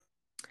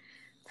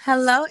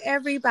Hello,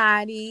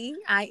 everybody.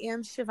 I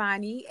am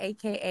Shivani,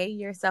 aka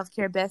your self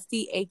care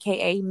bestie,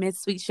 aka Miss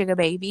Sweet Sugar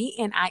Baby,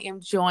 and I am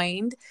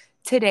joined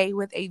today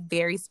with a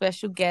very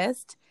special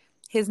guest.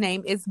 His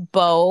name is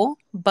Bo.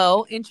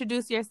 Bo,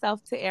 introduce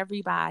yourself to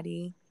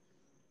everybody.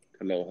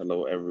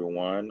 Hello,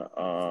 everyone.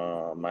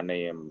 My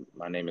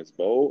name is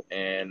Bo,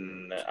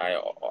 and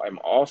I'm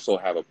also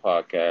have a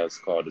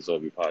podcast called the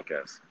Zobi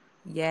Podcast.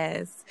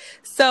 Yes.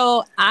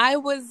 So I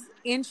was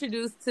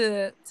introduced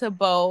to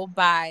Bo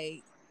by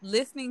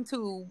listening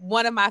to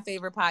one of my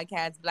favorite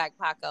podcasts, Black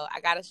Paco. I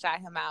gotta shout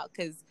him out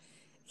because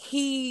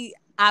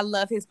I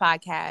love his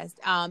podcast.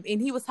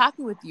 And he was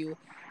talking with you,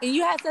 and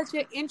you had such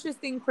an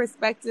interesting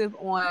perspective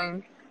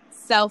on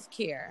self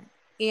care.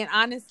 And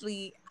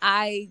honestly,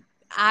 I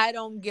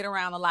don't get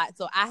around a lot,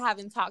 so I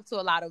haven't talked to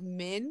a lot of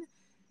men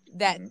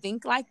that Hmm.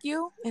 think like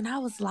you. And I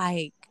was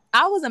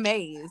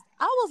amazed.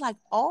 I was like,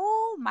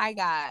 oh my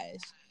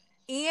gosh.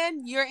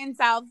 And you're in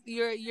South,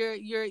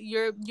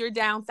 you're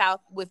down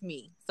south with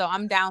me. So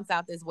I'm down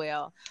south as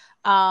well.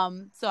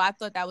 So I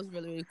thought that was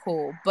really, really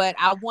cool. But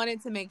I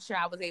wanted to make sure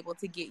I was able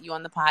to get you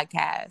on the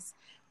podcast.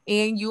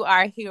 And you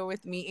are here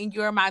with me, and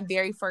you're my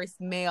very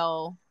first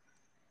male,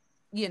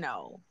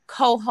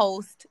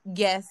 co-host,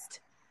 guest,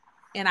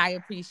 and I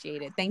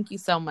appreciate it. Thank you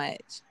so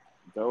much.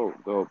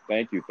 Dope.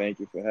 Thank you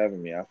for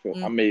having me.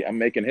 I'm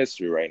making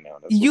history right now.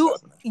 That's what's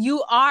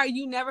you happening.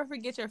 you never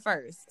forget your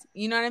first,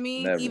 you know what I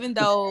mean, Never. even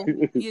though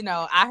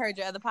I heard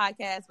your other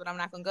podcast, but I'm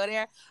not gonna go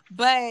there.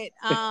 But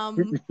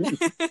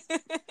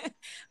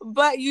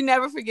but you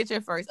never forget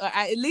your first, or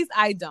at least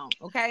I don't.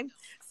 Okay,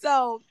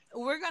 so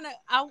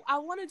I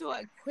want to do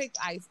a quick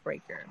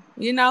icebreaker,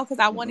 because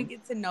I want to Hmm.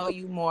 get to know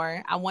you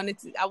more. I want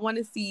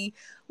to see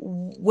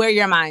where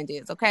your mind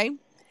is. Okay,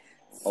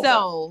 Okay.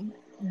 so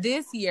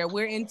this year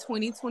we're in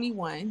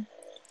 2021.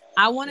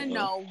 I want to Hmm.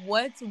 know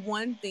what's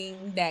one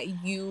thing that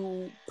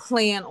you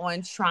plan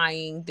on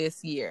trying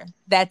this year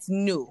that's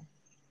new.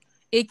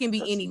 It can be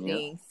That's new.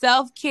 anything.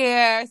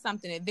 Self-care,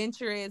 something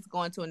adventurous,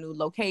 going to a new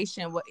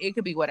location, it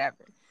could be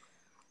whatever.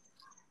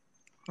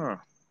 Huh.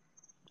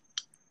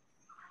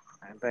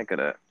 I didn't think of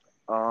that.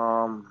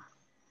 Um,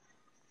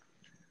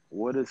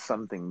 what is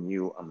something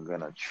new I'm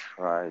gonna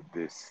try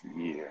this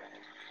year?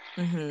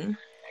 Mhm.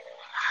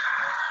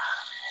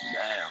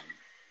 Damn.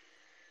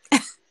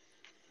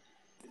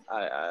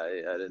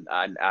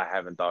 I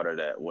haven't thought of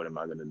that. What am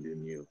I gonna do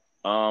new?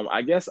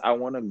 I guess I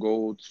want to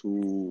go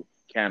to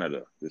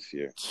Canada this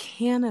year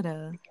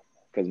Canada.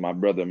 because my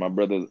brother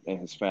and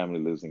his family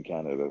lives in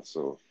Canada,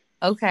 so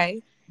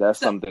Okay. that's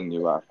So something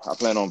new. I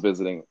plan on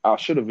visiting. I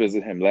should have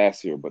visited him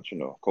last year, but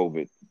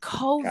COVID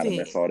kind of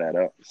messed COVID. all that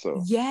up.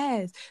 So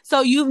Yes.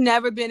 So you've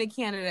never been to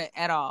Canada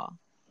at all.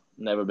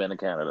 never been to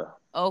Canada.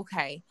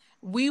 Okay.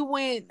 We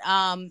went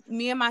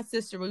me and my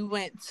sister, we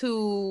went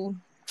to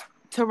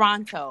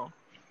Toronto.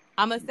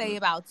 I'm going to say Hmm.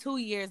 about 2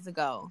 years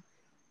ago.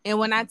 And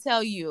when I Hmm.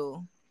 tell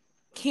you,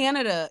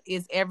 Canada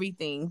is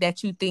everything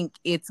that you think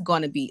it's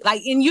going to be.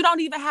 Like, and you don't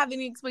even have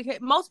any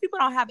expectation. Most people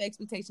don't have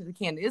expectations of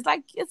Canada. It's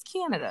like, it's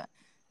Canada.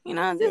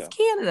 It's Yeah.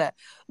 Canada.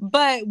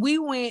 But we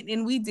went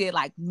and we did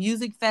like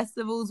music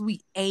festivals.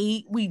 We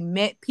ate, we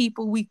met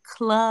people, we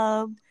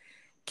clubbed.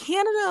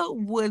 Canada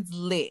was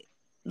lit.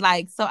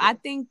 Like, so I Yeah.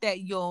 think that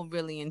you'll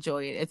really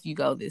enjoy it if you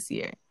go this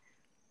year.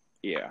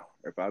 Yeah.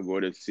 If I go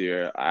this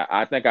year,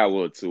 I think I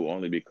will too,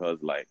 only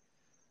because like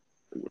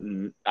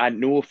I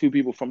knew a few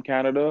people from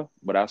Canada,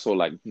 but I saw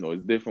like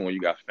it's different when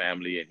you got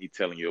family and he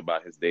telling you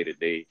about his day to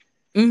day.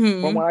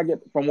 Mm-hmm. From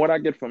what I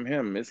get from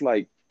him, it's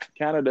like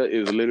Canada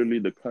is literally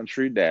the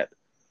country that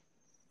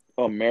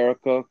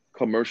America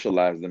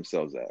commercialized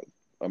themselves as.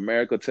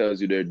 America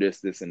tells you they're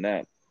this, and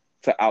that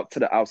to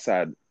the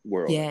outside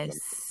world.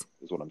 Yes.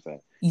 Is what I'm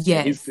saying. And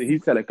Yes.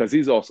 he's telling because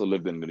he's also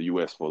lived in the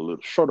U.S. for a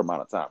little short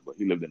amount of time, but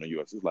he lived in the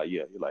U.S. It's like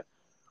yeah, you're like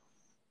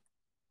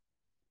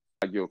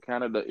yo,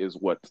 Canada is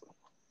what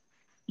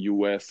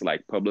U.S.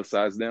 like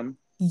publicize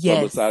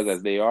Yes.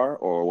 as they are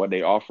or what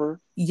they offer.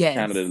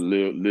 Canada Yes.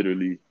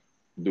 literally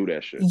do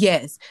that shit.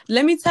 Yes.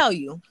 Let me tell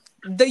you,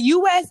 the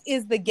US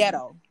is the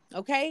ghetto.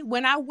 Okay.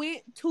 When I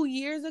went 2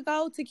 years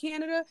ago to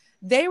Canada,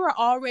 they were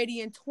already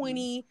in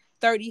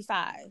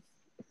 2035.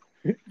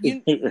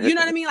 You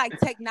know what I mean? Like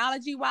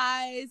technology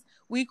wise,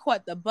 we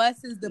caught the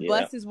Yeah.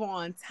 buses were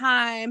on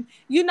time.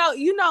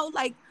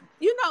 Like,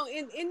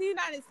 in the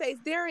United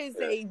States, there is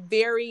a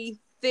very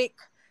thick,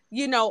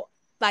 you know,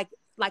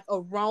 like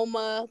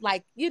aroma,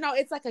 like,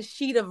 it's like a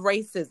sheet of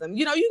racism.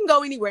 You can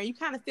go anywhere and you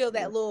kind of feel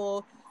that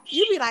little,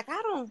 you be like,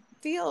 I don't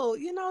feel,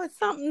 it's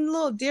something a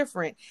little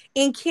different.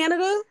 In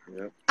Canada,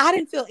 Yeah. I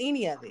didn't feel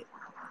any of it.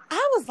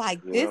 I was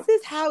like, Yeah. this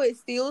is how it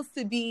feels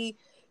to be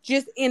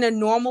just in a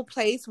normal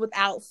place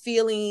without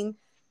feeling,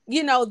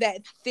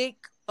 that thick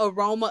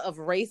aroma of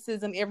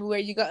racism everywhere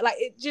you go. Like,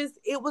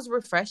 it was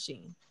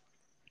refreshing.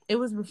 It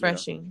was Yeah.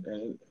 refreshing.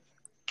 And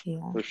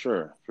Yeah. for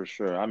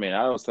sure. I mean,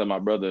 I always tell my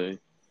brother,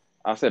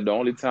 I said the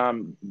only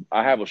time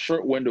I have a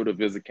short window to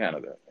visit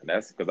Canada, and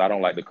that's because I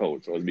don't like the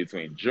cold. So it's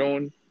between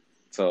June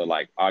to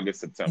like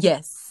August, September,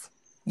 Yes.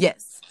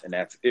 Yes. and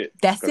that's it.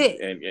 That's Because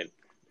it.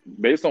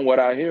 based on what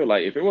I hear,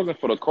 like if it wasn't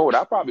for the cold,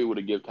 I probably would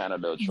have give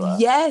Canada a try.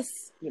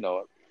 Yes. You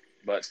know,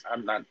 but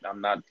I'm not.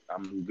 I'm not.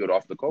 I'm good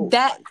off the cold.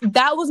 That Like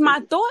that was my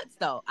completely. thoughts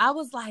though. I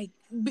was like,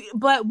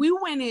 but we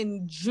went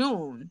in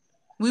June.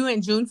 We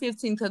went June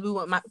 15th because we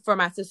went for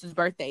my sister's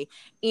birthday,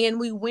 and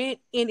we went,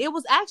 and it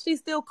was actually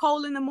still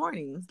cold in the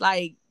mornings.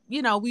 Like,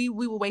 we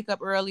would wake up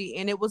early,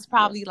 and it was Right.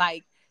 probably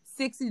like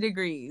 60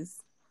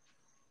 degrees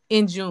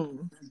in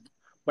June.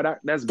 But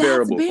that's That's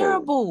bearable cold.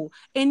 bearable.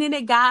 And then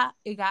it got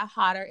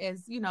hotter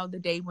as the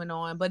day went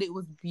on, but it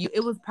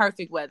was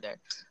perfect weather.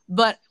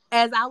 But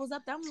as I was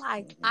up there, I'm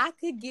like, Hmm. I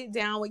could get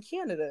down with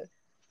Canada.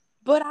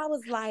 But I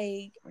was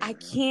like, I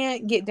Hmm.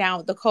 can't get down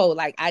with the cold.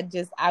 Like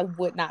I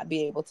would not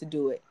be able to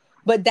do it.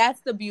 But that's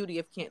the beauty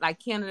of Canada. Like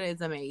Canada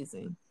is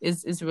amazing.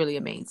 It's really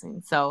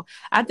amazing. So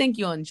I think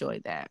you'll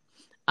enjoy that.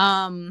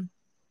 Um,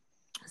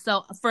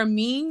 so for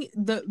me,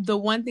 the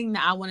one thing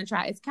that I want to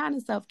try is kind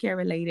of self-care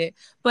related.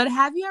 But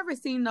have you ever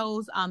seen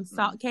those Hmm.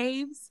 salt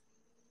caves?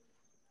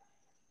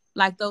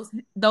 Like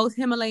those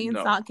Himalayan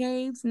No. salt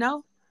caves?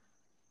 No?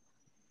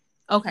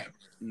 Okay.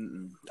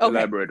 Mm-mm. Okay.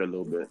 Elaborate a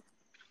little bit.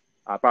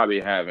 I probably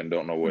have and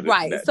don't know what it,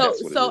 Right. that So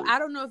that's what it so is. I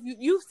don't know if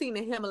you've seen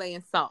a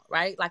Himalayan salt,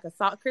 right? Like a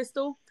salt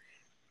crystal.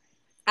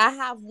 I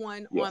have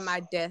one on Yes. my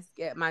desk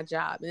at my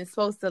job, and it's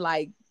supposed to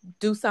like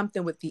do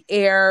something with the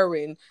air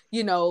and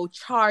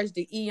charge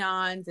the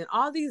eons and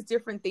all these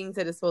different things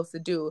that it's supposed to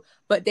do.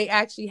 But they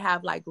actually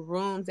have like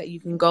rooms that you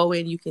can go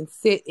in, you can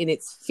sit, and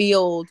it's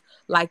filled,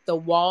 like the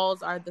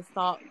walls are the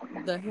salt,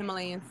 the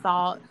Himalayan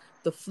salt,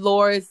 the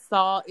floor is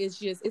salt. It's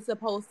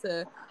supposed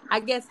to, I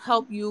guess,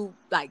 help you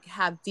like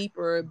have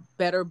deeper,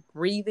 better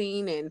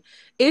breathing, and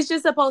it's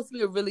just supposed to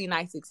be a really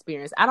nice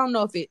experience. I don't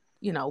know if it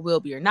will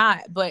be or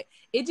not, but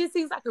it just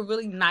seems like a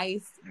really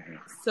nice,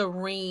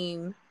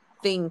 serene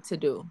thing to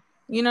do.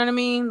 You know what I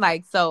mean?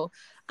 Like, so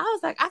I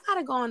was like, I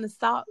gotta go on a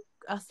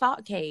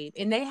salt cave,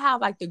 and they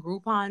have like the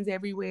Groupons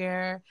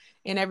everywhere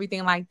and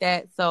everything like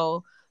that.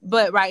 So,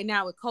 but right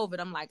now with COVID,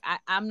 I'm like,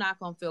 I'm not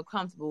gonna feel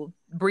comfortable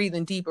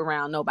breathing deep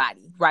around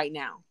nobody right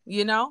now.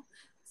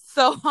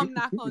 So I'm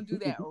not gonna do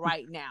that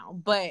right now.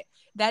 But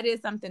that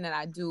is something that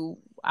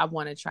I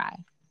want to try.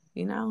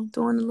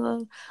 Doing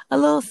a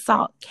little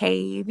salt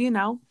cave.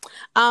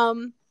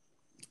 Um,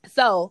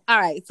 so, all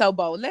right, so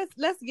Bo,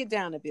 let's get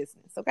down to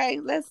business, okay?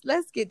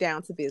 Let's get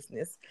down to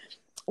business.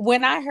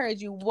 When I heard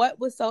you, what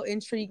was so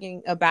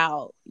intriguing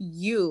about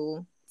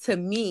you to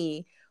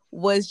me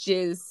was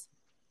just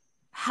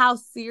how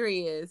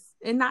serious,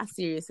 and not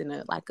serious in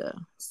a like a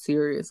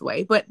serious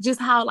way, but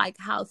just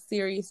how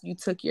serious you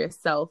took your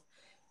self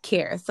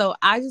care. So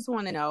I just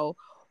want to know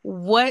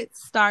what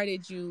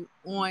started you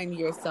on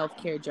your self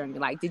care journey.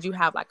 Like, did you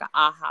have like an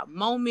aha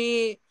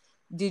moment?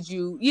 Did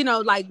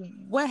like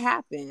what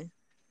happened?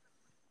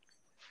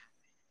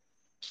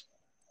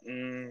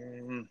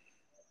 Mm,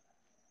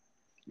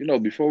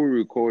 before we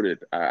recorded,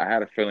 I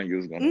had a feeling you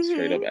was gonna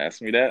straight up Mm-hmm.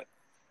 ask me that,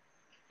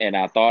 and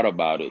I thought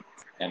about it,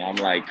 and I'm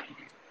like,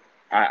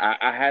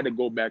 I had to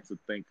go back to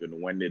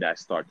thinking when did I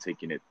start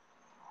taking it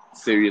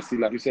seriously,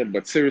 like you said,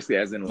 but seriously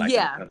as in like in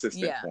a Yeah,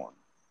 consistent yeah. form.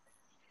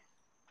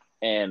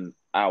 And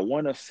I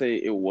want to say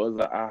it was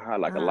a aha,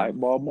 like a Uh-huh. light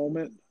bulb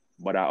moment,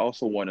 but I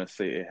also want to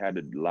say it had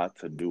a lot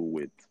to do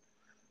with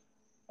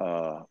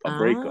a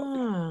breakup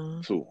Ah.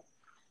 too.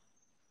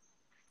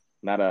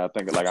 Now that I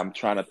think, like I'm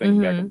trying to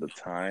think back Mm-hmm. of the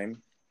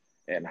time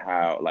and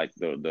how like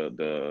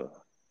the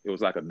it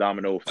was like a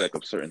domino effect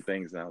of certain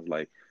things, and I was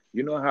like,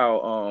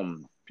 how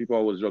people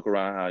always joke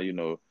around how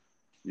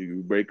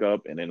you break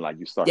up and then like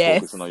you start Yes.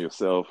 focusing on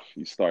yourself,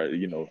 you start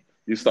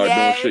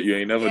doing shit Yes. you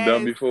ain't never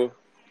done Yes. before.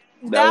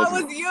 That That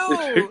was was me.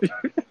 you.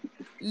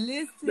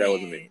 That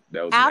was me. Listen,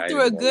 That was me. I after ain't a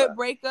even gonna good lie.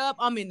 breakup,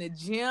 I'm in the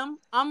gym.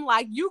 I'm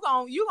like, you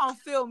gonna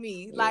feel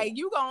me. Yeah, Like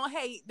you gonna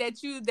hate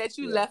that you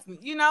yeah. left me.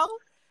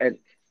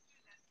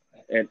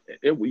 And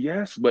it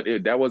yes, but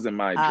that wasn't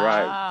my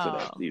drive to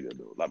that Oh. either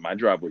though. Like my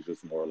drive was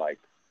just more like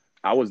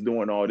I was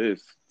doing all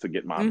this to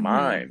get my Mm-hmm.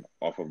 mind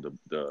off of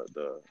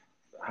the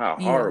how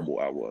Yeah. horrible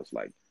I was,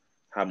 like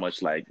how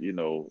much like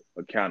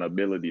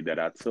accountability that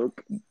I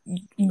took.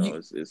 You,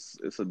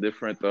 It's a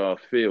different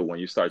feel when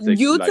you start taking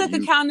you like took you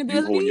holding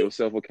accountability?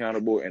 yourself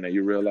accountable, and then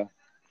you realize,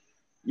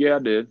 yeah, I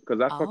did because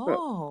I fucked up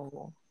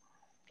Oh.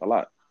 a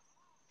lot.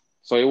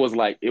 So it was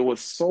like it was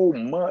so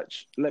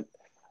much. Like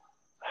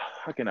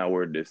how can I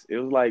word this? It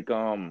was like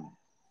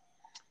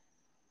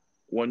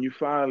when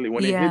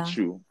it Yeah. hits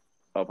you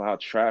of how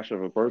trash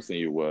of a person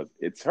you was,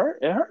 it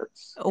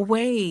hurts.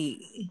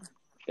 Wait.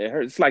 It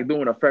hurts. It's like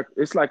doing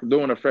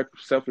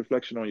effect self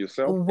reflection on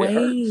yourself. It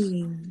hurts.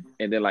 Wait.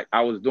 And then like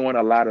I was doing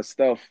a lot of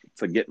stuff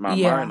to get my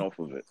mind Yeah. off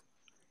of it.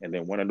 And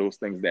then one of those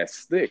things that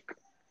stick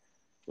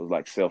was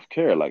like self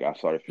care. Like I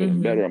started feeling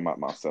Mm-hmm. better about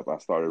myself. I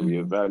started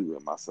Mm-hmm.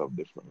 reevaluating myself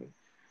differently.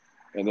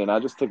 And then I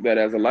just took that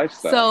as a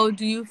lifestyle. So,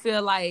 do you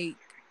feel like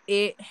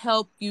it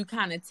helped you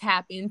kind of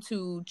tap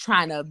into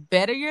trying to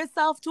better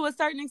yourself to a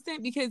certain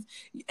extent? Because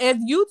if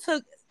you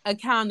took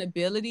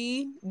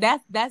accountability,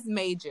 that's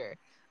major.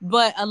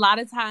 But a lot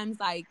of times,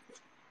 like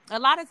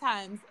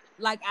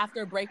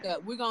after a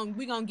breakup, we're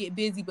gonna get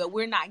busy, but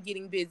we're not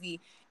getting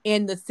busy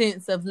in the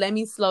sense of let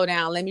me slow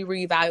down, let me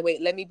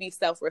reevaluate, let me be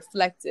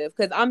self-reflective,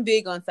 because I'm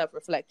big on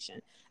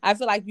self-reflection. I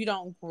feel like you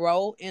don't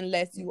grow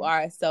unless you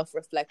are a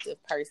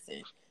self-reflective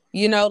person.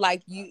 You know,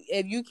 like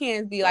if you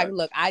can't be like,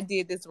 look, I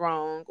did this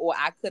wrong, or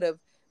I could have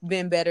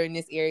been better in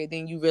this area,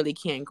 then you really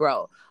can't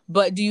grow.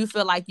 But do you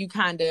feel like you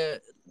kind of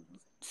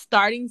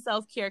starting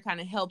self-care kind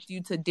of helped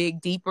you to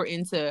dig deeper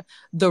into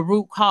the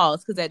root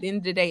cause? Because at the end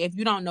of the day, if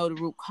you don't know the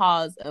root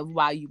cause of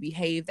why you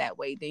behave that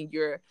way, then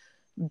you're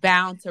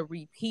bound to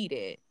repeat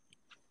it,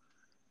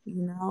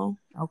 you know?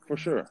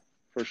 Okay.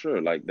 For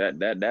sure. Like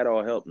that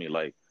all helped me.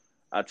 Like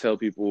I've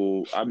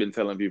been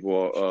telling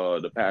people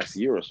the past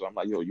year or so, I'm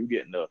like, yo, you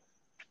getting the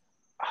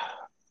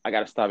I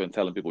gotta stop and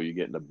telling people you're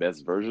getting the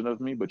best version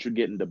of me, but you're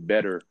getting the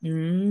better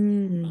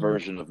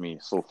version of me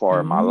so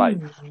far in my life.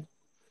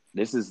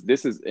 This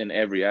is in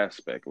every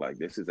aspect. Like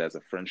this is as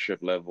a friendship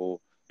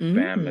level,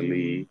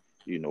 family,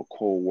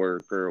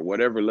 co-worker,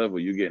 whatever level,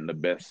 you're getting the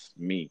best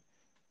me.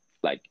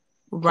 Like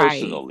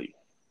personally,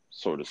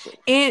 so to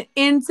say.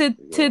 And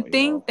to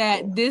think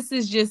that this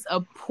is just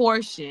a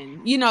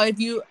portion.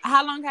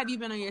 How long have you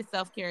been on your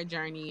self-care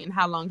journey, and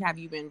how long have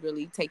you been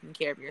really taking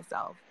care of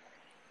yourself?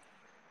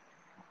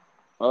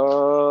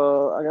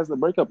 I guess the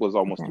breakup was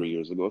almost 3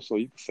 years ago, so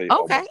you can say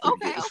almost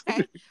 3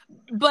 years.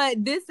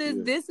 But this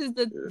is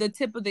the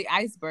tip of the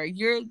iceberg.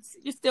 You're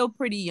still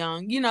pretty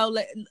young.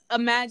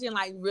 Imagine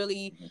like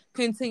really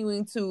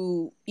continuing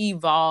to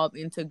evolve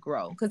and to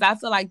grow, because I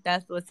feel like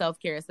that's what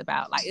self-care is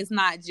about. Like it's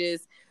not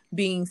just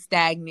being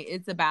stagnant.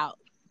 It's about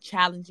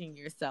challenging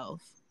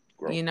yourself.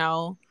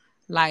 Grow.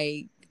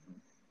 Like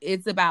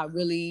it's about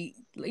really,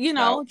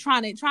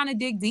 trying to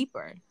dig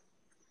deeper.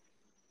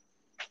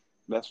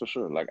 That's for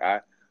sure. Like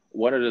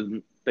one of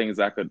the things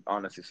I could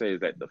honestly say is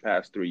that the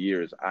past 3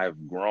 years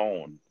I've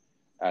grown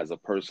as a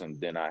person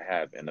than I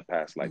have in the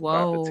past 5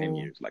 to 10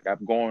 years. Like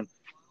I've gone,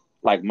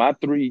 like my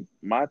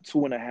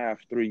 2.5,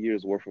 3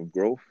 years worth of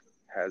growth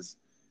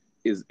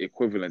is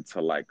equivalent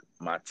to like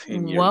my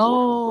 10 years worth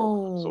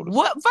of growth.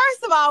 What?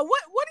 First of all,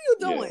 what are you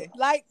doing? Yeah.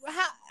 Like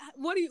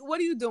what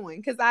are you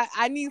doing? Because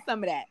I need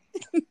some of that.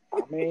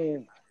 I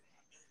mean,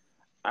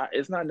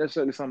 it's not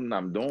necessarily something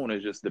I'm doing.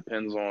 It just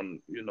depends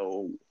on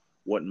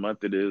what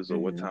month it is or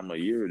what time of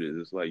year it is.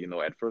 It's like,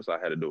 at first I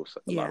had to do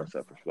a lot of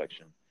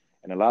self-reflection,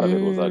 and a lot of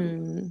it was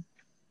ugly.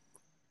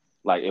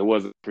 Like it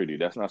wasn't pretty.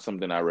 That's not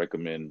something I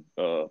recommend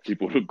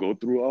people to go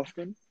through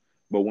often.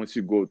 But once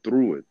you go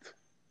through it,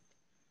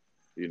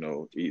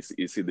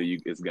 it's either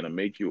it's gonna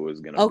make you or it's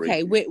gonna break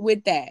you.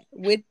 with that,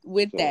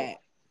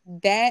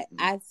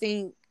 I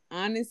think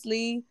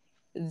honestly,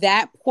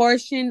 that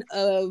portion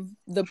of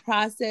the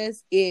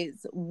process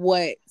is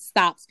what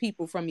stops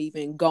people from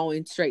even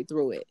going straight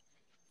through it.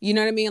 You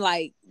know what I mean?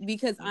 Like,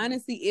 because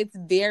honestly, it's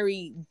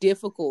very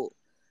difficult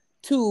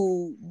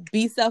to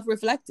be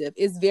self-reflective.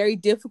 It's very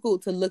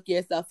difficult to look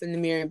yourself in the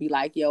mirror and be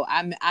like, yo,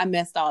 I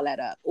messed all that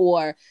up,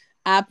 or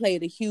I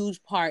played a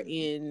huge part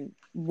in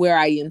where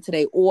I am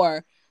today,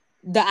 or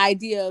the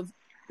idea of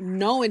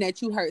knowing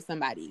that you hurt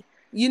somebody.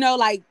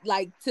 To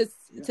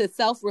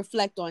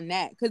self-reflect on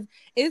that, because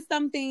it's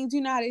some things,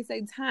 how they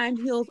say time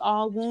heals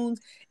all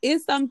wounds.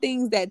 It's some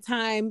things that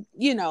time,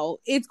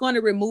 it's going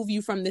to remove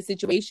you from the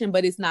situation,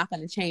 but it's not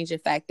going to change the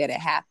fact that it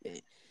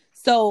happened.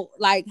 So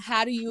like,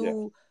 how do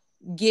you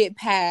get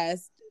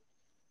past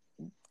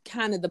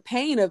kind of the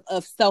pain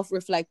of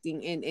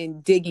self-reflecting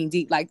and digging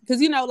deep? Like, because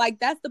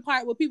like that's the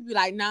part where people be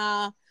like,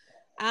 nah,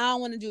 I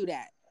don't want to do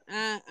that.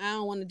 I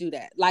don't want to do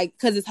that. Like,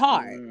 because it's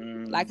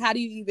hard. Like, how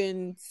do you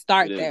even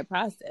start that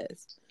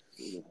process?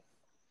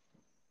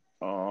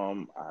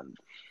 I'm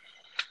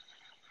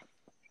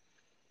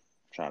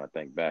trying to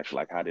think back.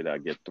 Like, how did I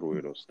get through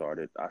it or start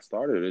it? I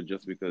started it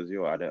just because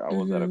I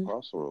was at a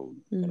crossroad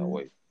in a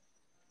way.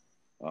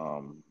 I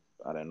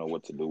didn't know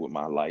what to do with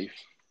my life.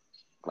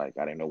 Like,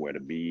 I didn't know where to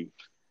be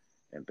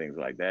and things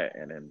like that.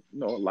 And then,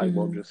 light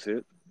bulb just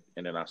hit,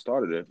 and then I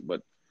started it.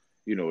 But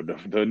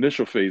the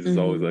initial phase is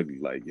always ugly.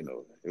 Like,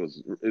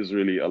 it's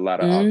really a lot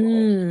of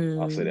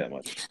alcohol. I'll say that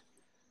much.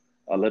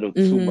 A little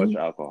too much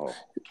alcohol.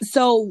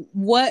 So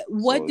what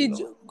did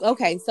you?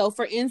 Okay, so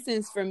for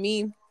instance, for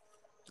me,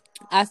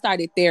 I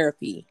started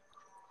therapy.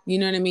 You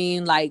know what I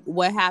mean? Like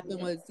what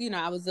happened was,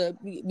 I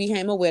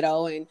became a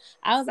widow, and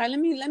I was like, let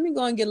me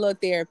go and get a little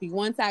therapy.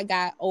 Once I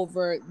got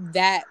over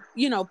that,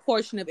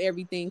 portion of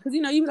everything, because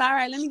you be like, all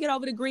right, let me get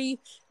over the grief.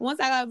 Once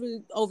I got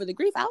over the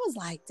grief, I was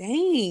like,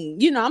 dang,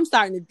 I'm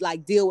starting to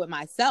like deal with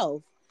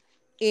myself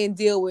and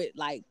deal with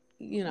like,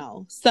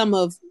 some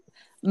of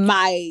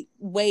my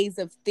ways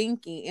of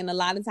thinking. And a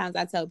lot of times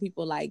I tell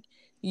people like,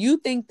 you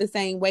think the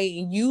same way,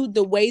 and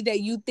the way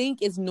that you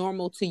think is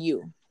normal to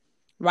you,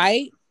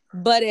 right?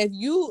 But if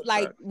you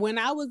like, when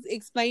I was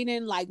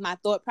explaining like my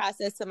thought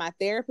process to my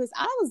therapist,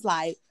 I was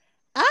like,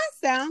 I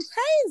sound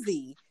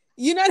crazy.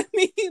 You know what I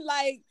mean?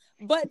 Like,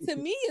 but to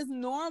me it's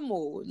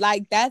normal.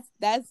 Like that's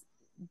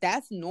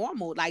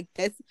normal. Like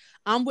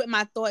I'm with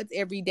my thoughts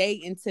every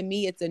day, and to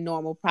me it's a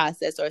normal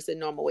process, or it's a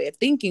normal way of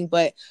thinking.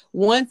 But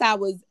once I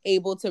was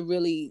able to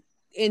really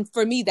and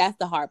for me, that's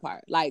the hard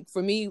part. Like,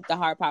 for me, the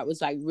hard part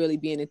was like really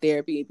being in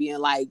therapy and being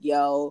like,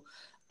 yo,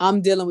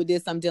 I'm dealing with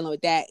this, I'm dealing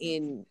with that.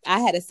 And I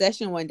had a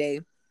session one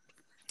day,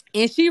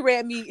 and she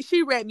read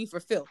me for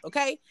filth.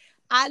 Okay.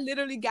 I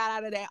literally got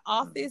out of that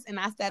office and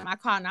I sat in my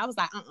car and I was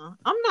like,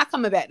 I'm not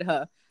coming back to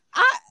her.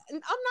 I'm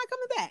not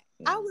coming back.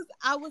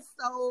 I was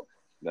so,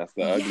 That's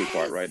the ugly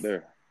part right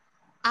there.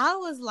 I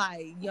was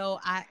like, yo,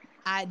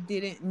 I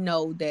didn't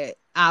know that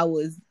I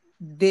was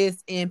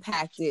this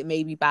impacted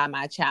maybe by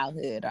my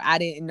childhood, or I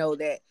didn't know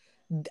that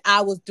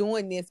I was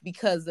doing this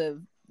because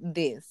of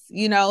this,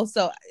 you know.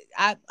 So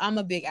I'm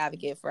a big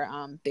advocate for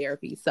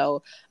therapy.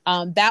 So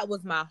that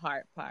was my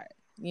hard part,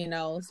 you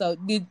know. So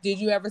did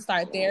you ever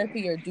start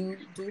therapy or do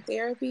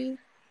therapy?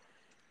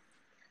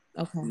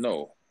 Okay.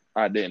 No,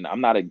 I didn't.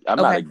 I'm not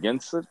Okay.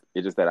 against it.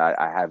 It's just that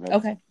I haven't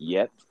Okay.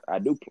 yet. I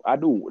do.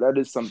 That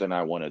is something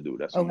I want to do.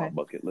 That's on my Okay.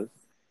 bucket list.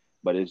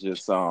 But it's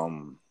just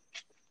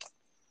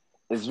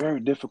it's very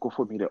difficult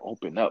for me to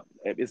open up.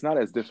 It's not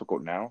as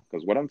difficult now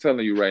because what I'm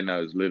telling you right now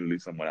is literally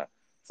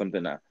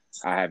something that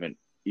I haven't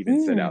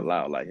even said out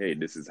loud. Like, hey,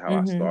 this is how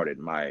I started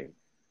my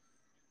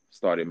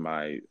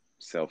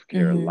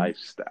self-care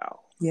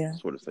lifestyle. Yeah.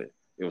 Sort of say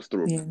it was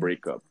through a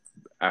breakup.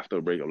 After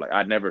a breakup, like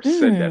I never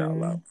said that out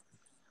loud.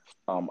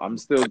 I'm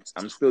still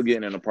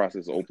getting in the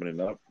process of opening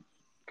up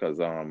because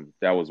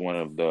that was one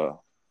of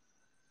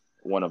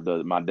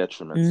my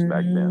detriments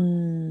back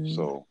then.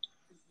 So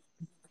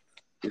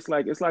it's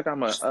like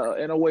I'm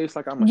in a way it's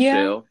like I'm a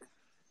shell.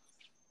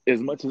 As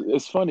much as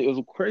it's funny, it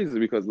was crazy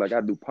because like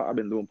I've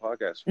been doing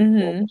podcasts for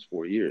almost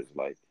 4 years,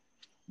 like,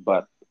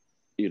 but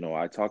you know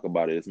I talk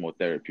about it. It's more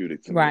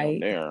therapeutic to me on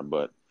there,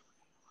 but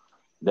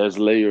there's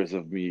layers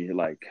of me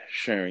like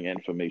sharing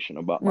information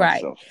about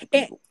myself to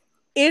people.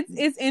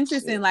 It's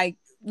interesting, like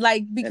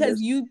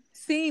because you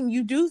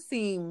do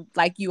seem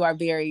like you are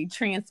very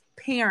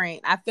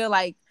transparent. I feel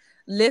like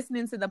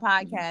listening to the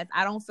podcast,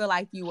 I don't feel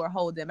like you were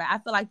holding back. I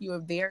feel like you were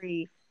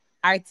very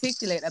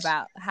articulate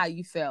about how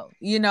you felt,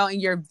 you know,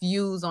 and your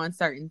views on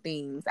certain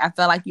things. I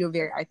felt like you were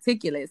very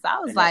articulate. So I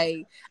was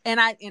like, and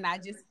I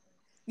just,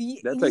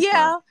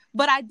 yeah,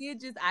 but I did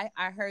just,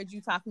 I heard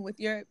you talking with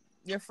your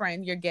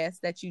friend, your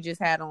guest that you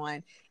just had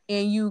on,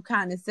 and you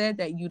kind of said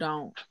that you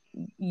don't,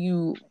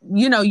 you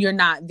know, you're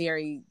not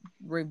very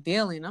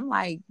revealing. I'm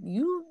like,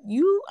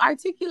 you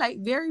articulate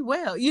very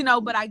well, you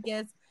know, but I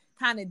guess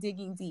kind of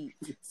digging deep.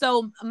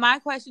 So my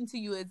question to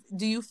you is,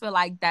 do you feel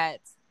like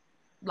that's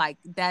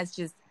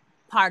just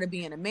part of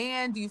being a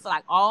man? Do you feel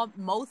like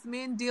most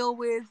men deal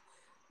with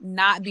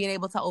not being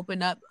able to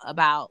open up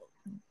about,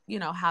 you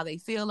know, how they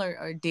feel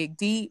or dig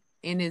deep?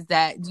 And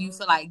do you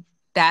feel like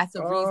that's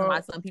a reason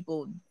why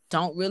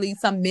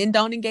some men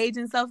don't engage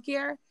in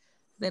self-care?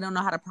 They don't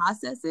know how to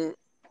process it.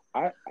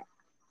 I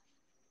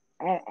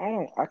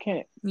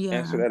can't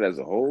answer that as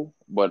a whole,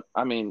 but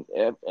I mean,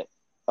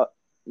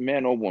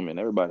 man or woman,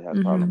 everybody has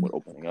a problem with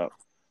opening up.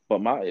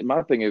 But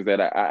my thing is that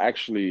I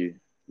actually,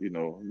 you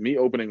know, me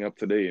opening up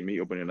today and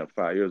me opening up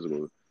 5 years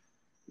ago,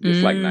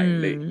 just like night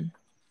and day.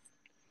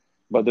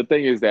 But the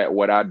thing is that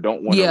what I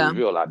don't want to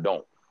reveal, I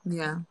don't.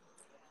 Yeah.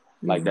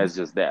 Like that's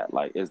just that.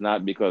 Like it's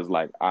not because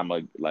like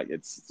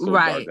it's so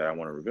dark that I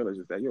want to reveal. It's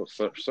just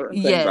that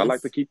certain things I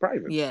like to keep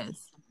private.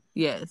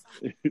 Yes.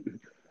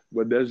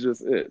 But that's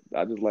just it.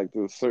 I just like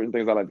certain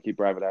things I like to keep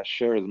private. I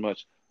share as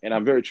much, and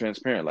I'm very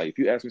transparent. Like if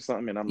you ask me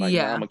something, and I'm like,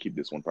 nah, I'm gonna keep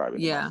this one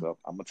private to myself.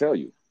 I'm gonna tell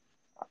you.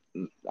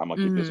 I'm gonna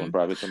keep this one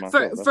private to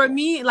myself. For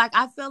me, like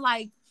I feel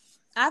like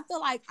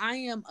I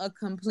am a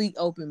complete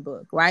open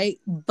book, right?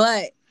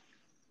 But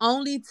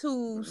only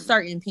to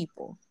certain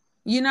people.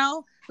 You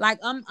know, like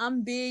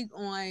I'm big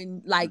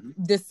on like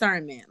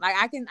discernment. Like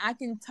I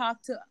can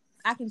talk to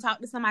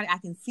somebody, I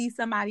can see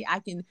somebody, I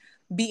can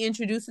be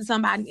introduced to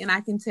somebody, and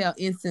I can tell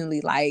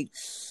instantly, like,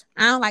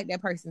 I don't like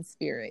that person's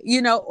spirit,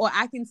 you know, or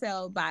I can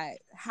tell by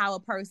how a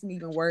person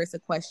even words a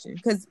question.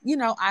 Because, you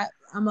know,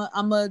 I'm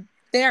a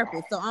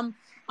therapist, so I'm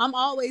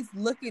always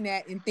looking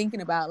at and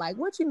thinking about, like,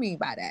 what you mean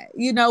by that?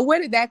 You know, where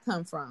did that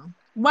come from?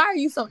 Why are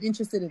you so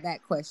interested in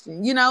that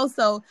question? You know,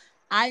 so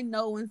I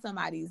know when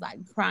somebody's like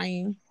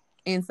crying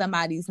and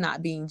somebody's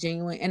not being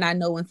genuine, and I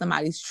know when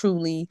somebody's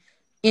truly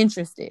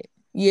interested,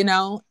 you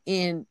know.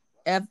 And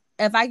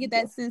if I get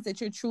that sense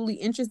that you're truly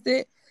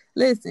interested,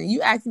 listen,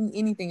 you ask me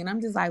anything and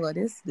I'm just like, well,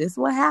 this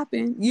what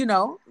happened, you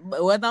know,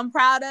 but whether I'm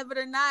proud of it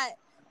or not,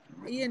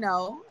 you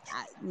know,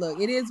 look,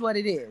 it is what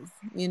it is,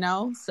 you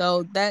know.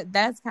 So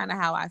that's kind of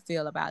how I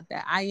feel about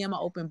that. I am an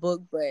open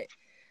book, but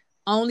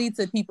only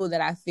to people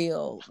that I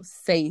feel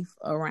safe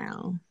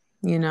around,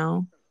 you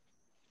know.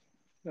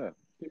 Yeah,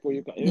 people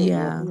you're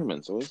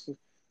human, so it's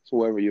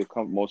whoever you're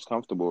most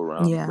comfortable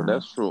around. Yeah. But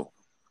that's true.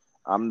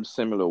 I'm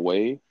similar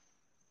way,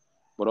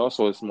 but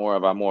also I'm more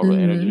of an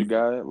energy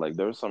guy. Like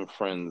there's some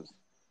friends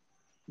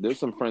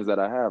that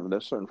I have.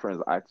 There's certain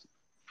friends I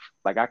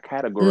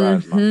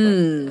categorize my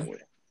friends that way.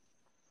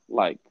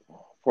 Like,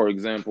 for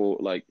example,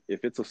 like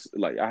if it's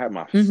I have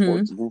my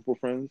sports group of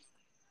friends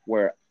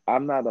where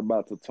I'm not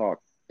about to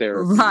talk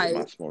therapy with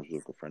my sports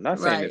group of friends. Not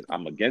saying that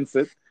I'm against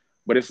it,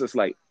 But it's just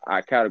like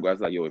I categorize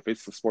like, yo, if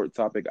it's a sport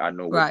topic, I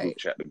know what group Right.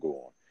 chat to go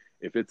on.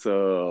 If it's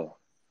a,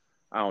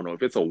 I don't know,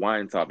 if it's a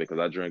wine topic, because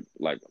I drink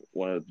like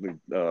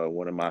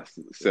one of my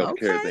self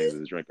care Okay. things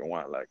is drinking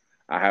wine. Like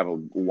I have a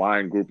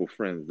wine group of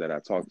friends that I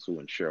talk to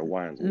and share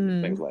wines with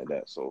and things Mm. like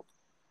that. So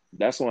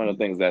that's one of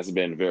the things that's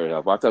been very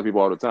helpful. I tell people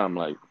all the time,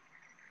 like,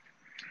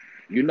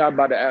 you're not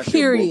about to ask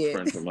your broke Period.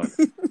 friend for money.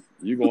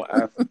 You're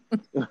gonna ask.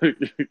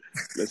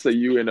 Let's say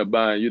you in a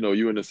bind,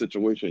 you in a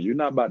situation. You're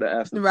not about to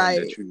ask the friend Right.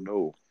 that you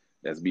know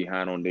that's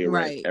behind on their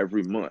rent Right.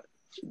 every month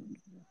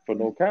for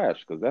no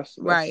cash, because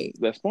Right.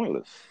 that's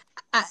pointless.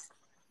 I,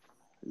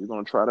 You're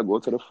gonna try to go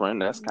to the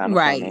friend that's kind of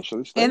right.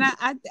 financially And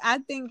stable. I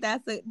think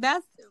that's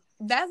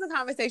a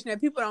conversation that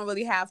people don't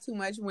really have too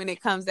much when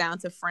it comes down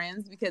to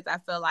friends, because I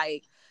feel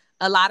like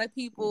a lot of Mm-hmm.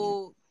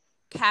 people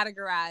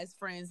categorize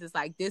friends as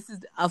like, this is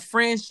a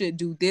friend should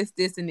do this,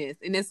 this, and this.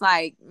 And it's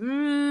like,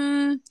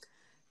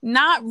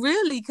 not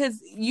really,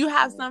 because you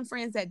have Yeah. some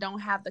friends that don't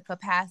have the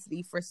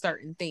capacity for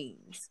certain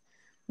things,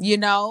 you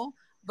know?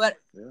 But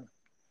Yeah.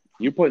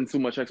 You're putting too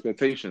much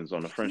expectations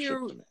on the friendship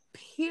per- to me.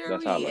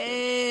 That's how I look at it.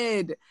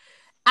 period.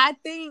 I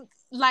think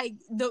like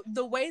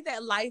the way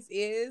that life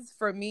is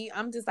for me,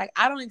 I'm just like,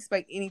 I don't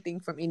expect anything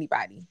from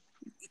anybody,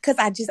 because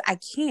I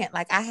can't.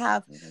 Like, I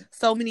have Mm-hmm.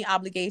 so many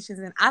obligations,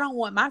 and I don't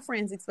want my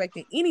friends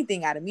expecting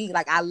anything out of me.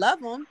 Like, I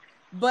love them,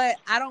 but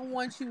I don't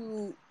want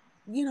you.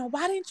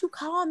 Why didn't you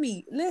call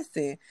me?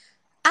 Listen,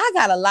 I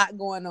got a lot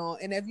going on,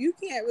 and if you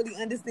can't really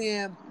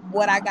understand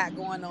what I got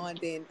going on,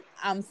 then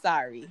I'm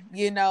sorry.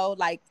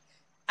 Like,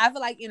 I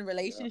feel like in Yeah.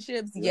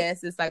 relationships, Yeah.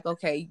 yes, it's like,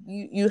 okay,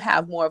 you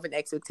have more of an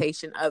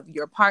expectation of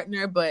your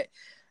partner, but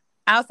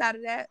outside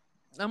of that,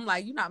 I'm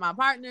like, you're not my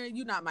partner,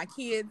 you're not my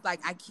kids. Like,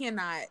 I can't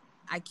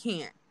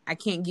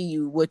give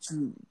you what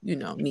you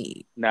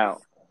need.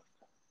 Now,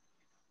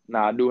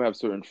 I do have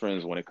certain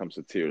friends when it comes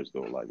to tears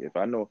though. Like if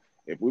I know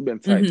if we've been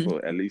tight Mm-hmm.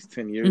 for at least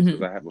 10 years,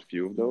 because Mm-hmm. I have a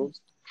few of those,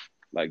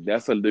 like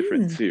that's a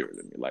different Mm. tier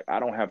to me. Like I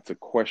don't have to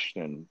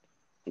question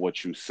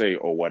what you say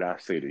or what I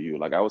say to you.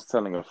 Like I was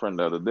telling a friend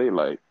the other day,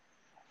 like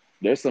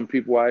there's some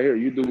people out here,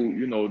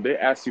 they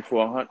ask you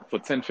for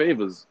 10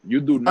 favors,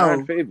 you do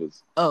nine Oh,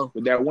 favors, oh,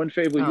 but that one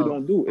favor you oh,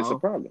 don't do, it's a oh.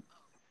 problem.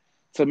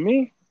 To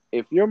me,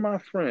 if you're my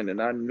friend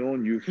and I've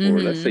known you for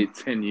let's Mm-hmm. say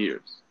 10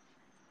 years,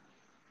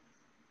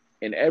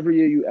 and every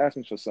year you ask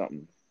me for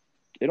something,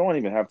 it don't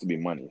even have to be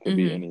money. It could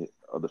be Mm-hmm. any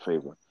other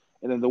favor.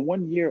 And then the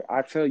one year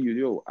I tell you,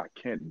 yo, I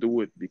can't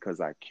do it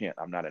because I can't.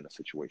 I'm not in a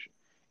situation.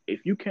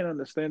 If you can't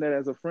understand that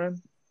as a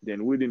friend,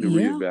 then we need to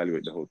Yeah.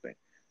 reevaluate the whole thing.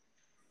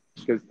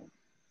 Because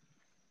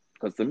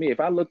to me, if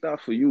I looked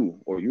out for you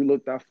or you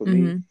looked out for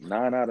me Mm-hmm.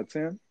 9 out of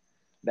 10,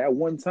 that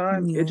one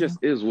time, it Yeah. just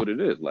is what it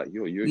is. Like,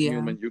 yo, you're Yeah.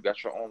 human. You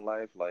got your own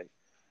life. Like,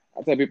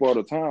 I tell people all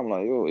the time,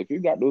 like, yo, if you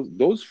got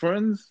those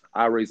friends,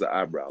 I raise an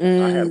eyebrow.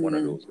 I had one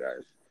of Mm-hmm. those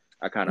guys.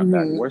 I kind of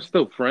back. Mm-hmm. We're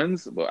still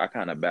friends, but I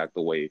kind of backed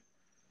away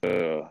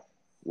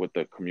with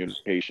the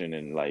communication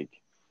and like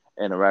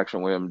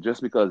interaction with him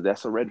just because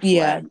that's a red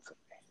Yeah. flag.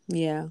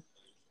 Yeah.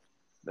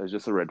 That's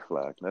just a red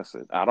flag. That's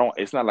it. I don't.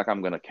 It's not like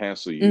I'm gonna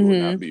cancel you or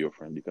not Mm-hmm. be your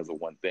friend because of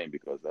one thing.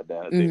 Because at the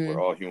end of the day, Mm-hmm.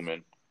 we're all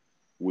human.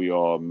 We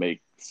all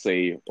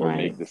say or Right.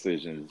 make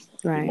decisions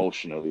Right.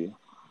 emotionally.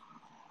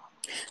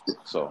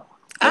 So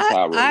that's I how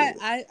I roll I with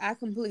it. I, I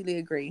completely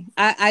agree.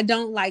 I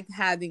don't like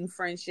having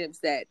friendships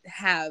that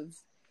have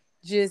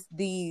just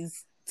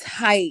these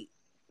tight,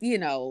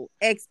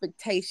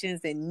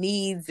 expectations and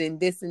needs and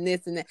this and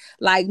this and that.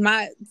 Like,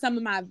 some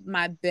of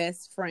my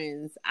best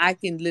friends, I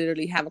can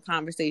literally have a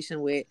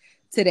conversation with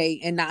today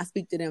and not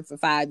speak to them for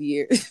 5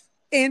 years.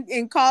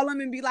 And call them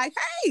and be like,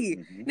 hey,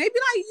 and Hmm. they be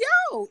like,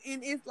 yo,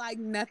 and it's like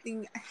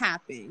nothing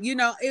happened.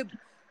 It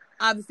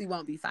obviously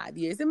won't be 5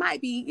 years. It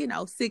might be,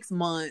 6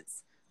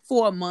 months,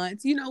 4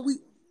 months.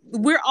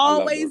 We're I love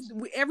always,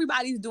 those.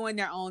 everybody's doing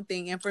their own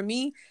thing. And for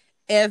me,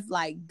 if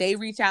like they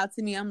reach out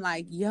to me, I'm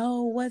like,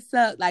 yo, what's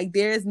up? Like,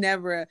 there's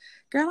never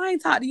girl, I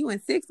ain't talked to you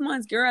in 6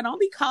 months, girl. Don't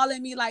be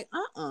calling me like,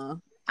 I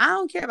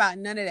don't care about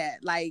none of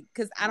that. Like,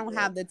 cause I don't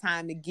Yep. have the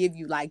time to give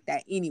you like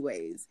that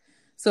anyways.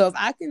 So if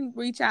I can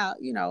reach out,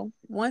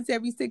 once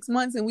every 6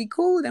 months and we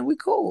cool, then we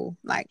cool.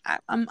 Like,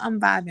 I'm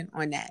vibing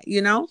on that.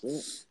 That's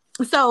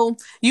it. So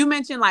you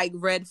mentioned like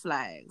red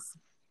flags.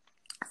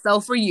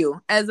 So for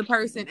you, as a Hmm.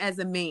 person, as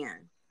a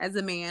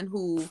man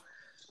who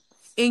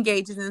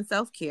engages in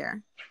self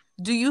care,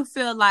 do you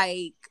feel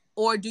like,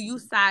 or do you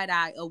side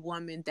eye a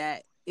woman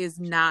that is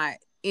not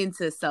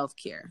into self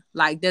care?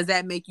 Like, does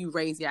that make you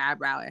raise your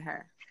eyebrow at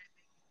her?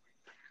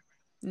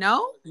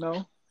 No.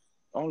 No,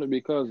 only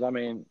because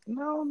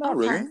no, not Okay.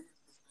 really.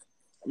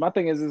 My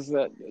thing is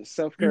that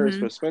self care is Mhm.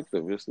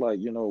 perspective. It's like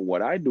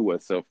what I do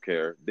as self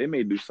care, they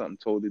may do something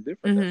totally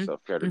different as Mhm.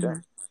 self care to them.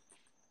 Mhm.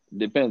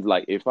 Depends.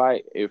 Like if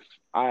I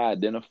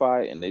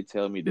identify and they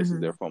tell me this is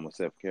their Mhm. form of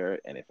self care,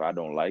 and if I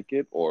don't like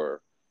it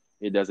or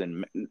it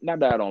doesn't, not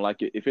that I don't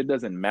like it, if it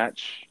doesn't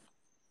match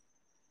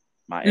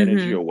my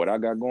energy Mhm. or what I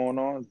got going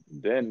on,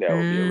 then that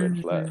would be a red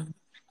flag. Mhm.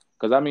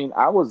 Because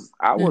I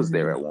was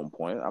there Mhm. at one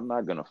point. I'm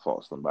not gonna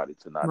force somebody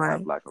to not have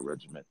Right. like a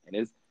regimen,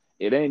 and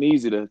it ain't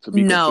easy to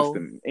be No.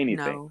 consistent in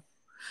anything.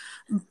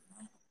 No.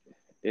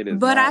 It is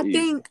But not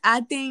easy.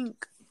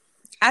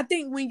 I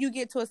think when you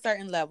get to a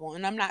certain level,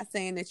 and I'm not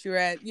saying that you're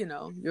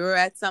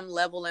at some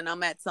level and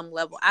I'm at some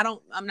level.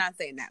 I'm not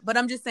saying that, but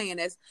I'm just saying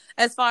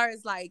as far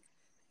as like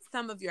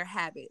some of your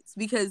habits,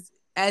 because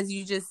as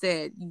you just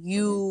said, Mm-hmm.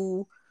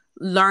 you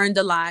learned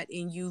a lot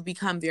and you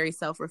become very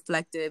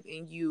self-reflective,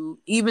 and you,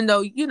 even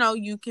though,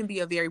 you can be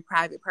a very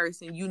private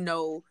person, you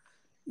know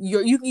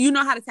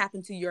how to tap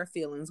into your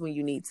feelings when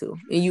you need to,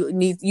 and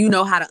you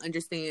know how to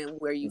understand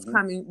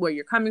Mm-hmm. where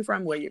you're coming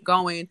from, where you're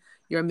going,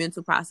 your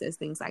mental process,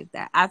 things like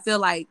that. I feel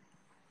like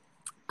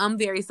I'm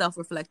very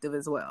self-reflective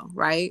as well,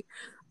 right?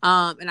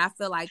 And I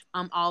feel like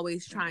I'm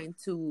always trying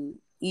to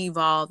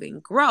evolve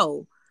and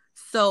grow.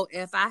 So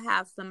if I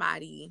have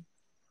somebody,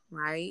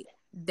 right,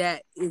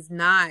 that is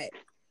not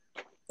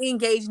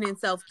engaging in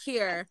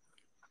self-care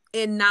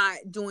and not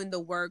doing the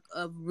work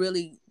of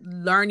really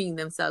learning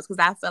themselves, because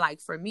I feel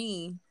like for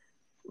me,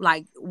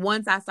 like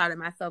once I started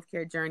my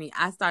self-care journey,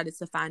 I started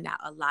to find out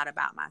a lot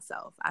about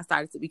myself. I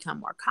started to become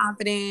more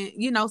confident,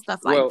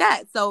 stuff like Well,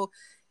 that. So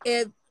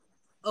if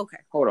okay.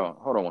 hold on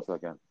 1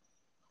 second.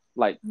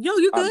 Like, Yo,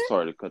 you I'm good?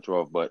 sorry to cut you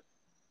off, but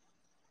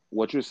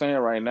what you're saying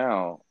right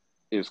now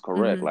is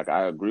correct. Mm-hmm. Like,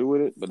 I agree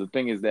with it, but the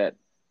thing is that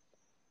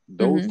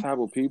those Mm-hmm. type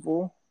of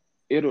people,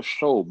 it'll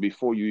show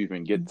before you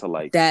even get to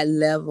like That get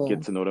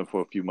level. to know them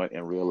for a few months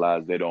and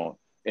realize they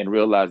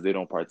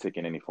don't partake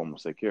in any form of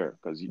secure,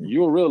 because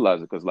you'll realize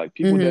it, because like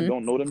people that Mm-hmm.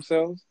 don't know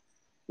themselves,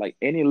 like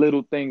any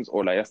little things,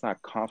 or like that's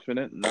not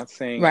confident, not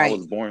saying I Right.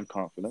 was born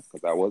confident,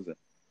 because I wasn't,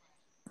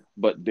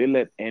 but they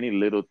let any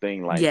little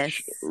thing like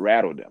Yes.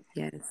 rattle them.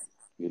 Yes.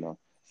 you know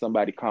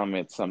Somebody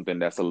comments something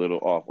that's a little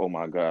off, oh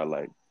my god,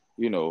 like,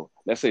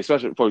 let's say,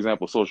 especially for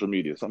example, social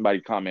media, somebody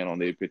comment on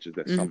their pictures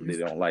that's something Mm-hmm.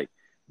 they don't like,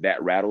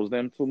 that rattles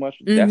them too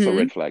much, that's a Mm-hmm.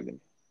 red flag to me.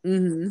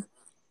 Mm-hmm.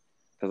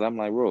 Because I'm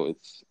like, bro,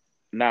 it's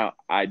now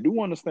I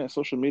do understand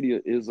social media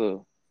is a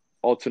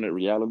alternate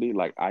reality.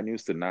 Like, I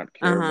used to not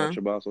care Uh-huh. much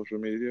about social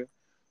media.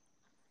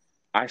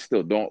 I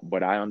still don't,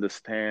 but I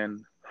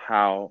understand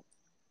how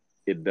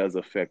it does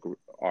affect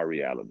our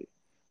reality.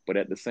 But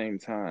at the same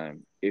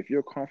time, if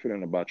you're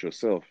confident about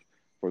yourself,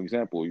 for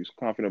example, you're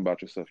confident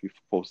about yourself, you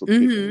post a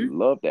pic and Mm-hmm. you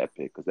love that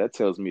pic, because that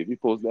tells me if you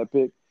post that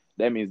pic,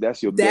 that means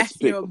that's your best That's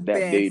pic your of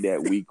that day, best.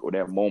 that week, or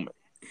that moment.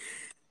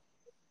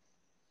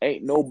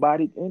 Ain't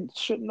nobody, and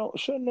shouldn't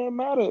it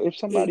matter if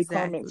somebody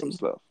comments some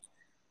Exactly. stuff?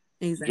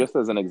 Just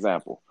Exactly. as an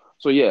example.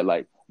 So yeah,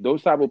 like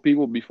those type of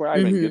people, before I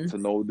even get Mm-hmm.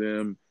 to know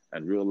them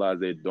and realize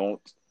they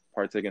don't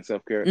partake in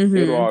self care, it'll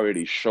Mm-hmm.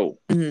 already show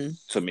Mm-hmm.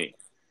 to me.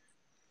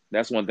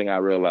 That's one thing I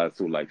realized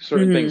too. Like,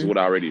 certain things Mm-hmm. would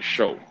already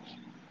show,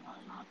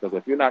 because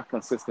if you're not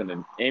consistent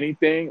in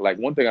anything, like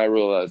one thing I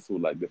realized too,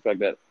 like the fact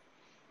that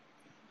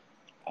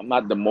I'm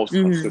not the most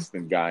Mm-hmm.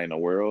 consistent guy in the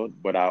world,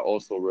 but I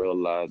also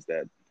realized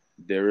that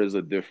there is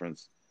a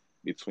difference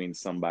between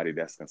somebody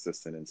that's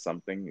consistent in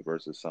something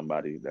versus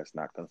somebody that's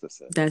not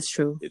consistent. That's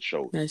true. It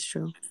shows. That's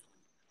true.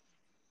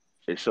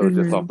 It shows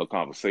just Mm-hmm. off the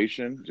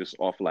conversation, just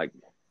off like,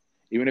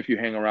 even if you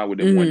hang around with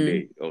them one Mm-hmm.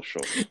 day, it'll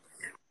show.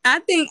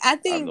 I've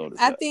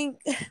noticed I that. think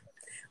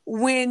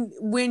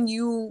when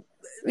you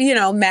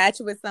match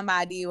with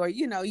somebody, or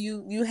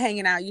you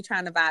hanging out, you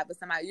trying to vibe with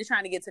somebody, you're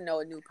trying to get to know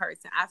a new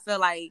person. I feel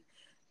like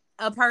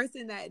a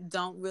person that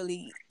don't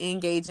really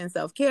engage in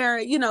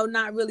self-care,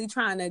 not really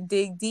trying to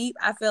dig deep,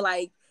 I feel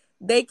like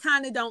they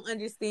kind of don't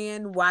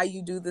understand why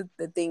you do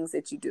the things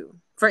that you do.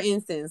 For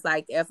instance,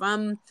 like if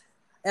Hmm.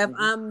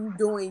 I'm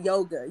doing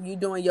yoga, you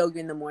doing yoga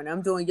in the morning,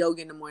 I'm doing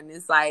yoga in the morning.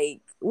 It's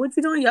like, what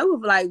you doing yoga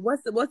for? Like,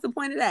 what's the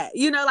point of that?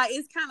 Like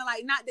it's kind of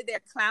like, not that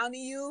they're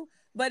clowning you,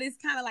 but it's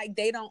kind of like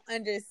they don't Hmm.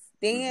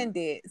 understand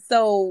it.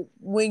 So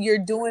when you're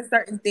doing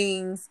certain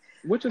things,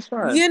 Which is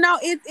fine.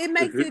 it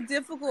makes it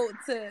difficult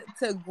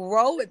to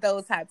grow with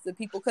those types of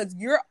people, because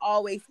you're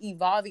always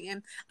evolving.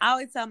 And I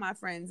always tell my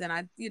friends, and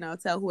I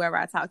tell whoever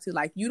I talk to,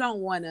 like, you don't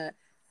want to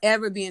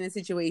ever be in a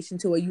situation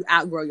to where you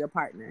outgrow your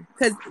partner,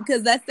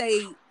 because let's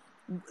say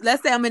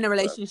I'm in a Right.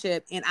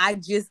 relationship and I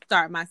just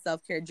start my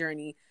self-care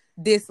journey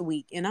this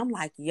week, and I'm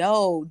like,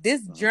 yo,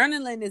 this Uh-huh.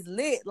 journaling is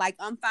lit. Like,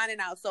 I'm finding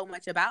out so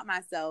much about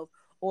myself,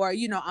 or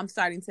I'm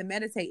starting to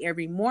meditate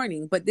every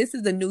morning, but this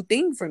is a new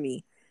thing for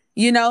me.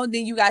 Then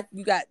you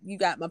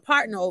got my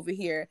partner over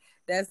here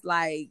that's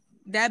like,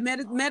 that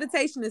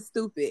meditation is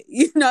stupid.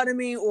 You know what I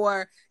mean?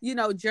 Or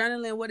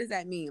journaling, what does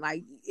that mean?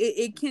 Like,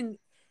 it can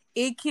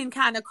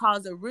kind of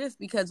cause a rift,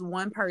 because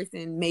one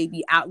person may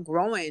be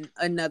outgrowing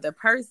another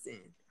person.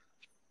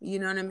 You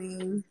know what I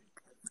mean?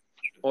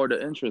 Or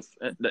the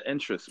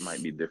interest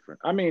might be different.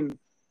 I mean,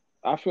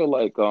 I feel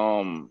like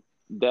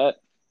that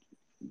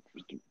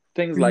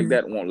things like Mm-hmm.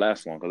 that won't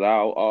last long, because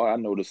I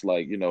notice,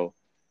 like,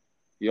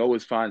 you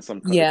always find some,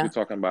 if Yeah. we're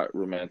talking about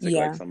romantic,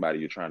 like Yeah. somebody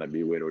you're trying to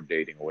be with or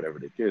dating or whatever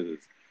the case is,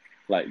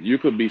 like, you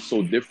could be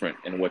so different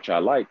in what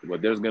y'all like,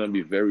 but there's gonna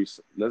be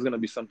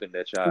something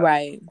that y'all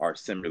Right. are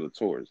similar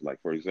towards. Like,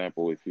 for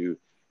example, if you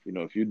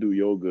do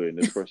yoga and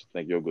this person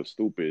think yoga's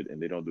stupid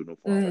and they don't do no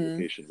form of Mm-hmm.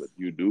 meditation, but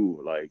you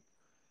do, like,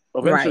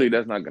 eventually Right.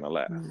 that's not gonna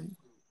last. Right.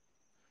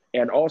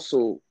 And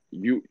also,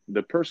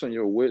 the person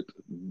you're with,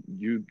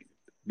 you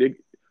they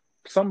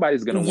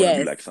somebody's gonna want to be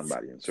Yes. like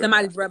somebody in certain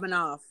Somebody's aspects. rubbing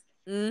off.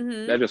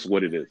 Mm-hmm. That's just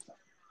what it is.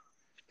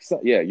 So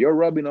yeah, you're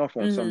rubbing off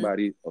on Mm-hmm.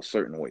 somebody a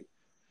certain way.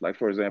 Like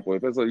for example,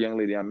 if it's a young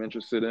lady I'm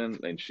interested in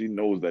and she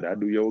knows that I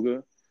do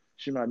yoga,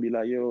 she might be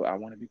like, "Yo, I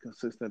want to be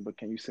consistent, but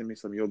can you send me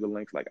some yoga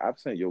links?" Like I've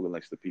sent yoga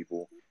links to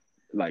people,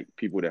 like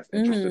people that's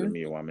interested in Mm-hmm.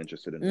 me or I'm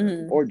interested in them,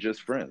 Mm-hmm. or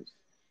just friends.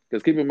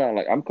 Because keep in mind,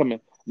 like I'm coming.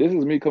 This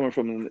is me coming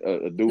from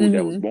a dude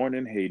that was Mm-hmm. born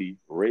in Haiti,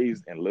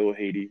 raised in Little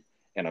Haiti,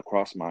 and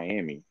across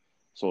Miami.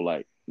 So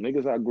like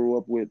niggas I grew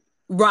up with,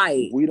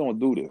 Right. we don't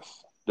do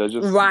this. That's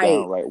just Right.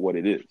 downright what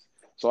it is.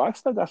 So I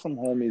still got some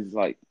homies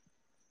like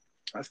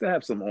I still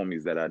have some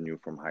homies that I knew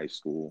from high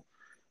school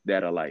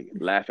that are like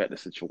laugh at the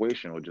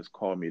situation or just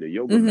call me the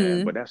yoga man,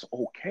 Mm-hmm. but that's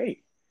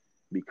okay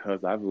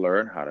because I've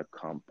learned how to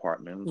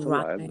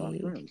compartmentalize my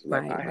Right. friends.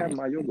 Like Right. I have Right.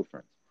 my Right. yoga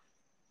friends.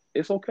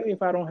 It's okay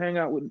if I don't hang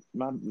out with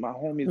my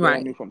homies that I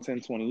knew Right. from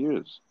 10, 20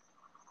 years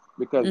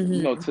because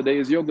Mm-hmm. today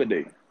is yoga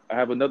day. I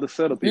have another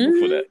set of people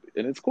for Mm-hmm. that,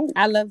 and it's cool.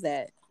 I love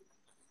that.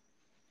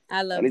 I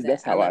At love least that.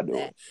 that's I how I love do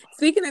that. it.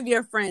 Speaking of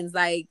your friends,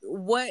 like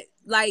what,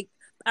 like,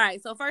 all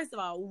right. So first of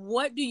all,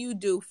 what do you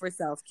do for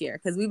self care?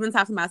 Because we've been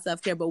talking about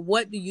self care, but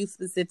what do you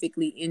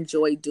specifically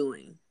enjoy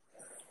doing?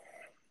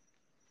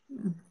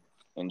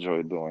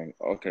 Enjoy doing.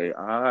 Okay,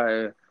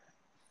 I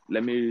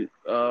let me.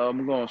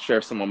 I'm gonna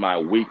share some of my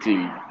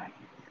weekly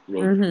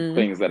Mm-hmm.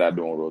 things that I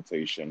do on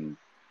rotation.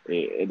 Not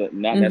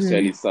Mm-hmm.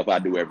 necessarily stuff I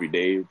do every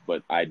day,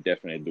 but I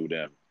definitely do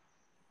them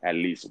at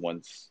least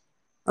once,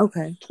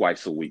 Okay.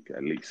 twice a week,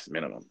 at least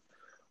minimum.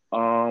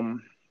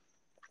 Um,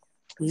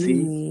 Tea.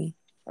 Mm-hmm.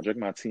 I drink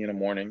my tea in the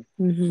morning,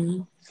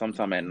 Mm-hmm.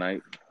 sometime at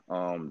night.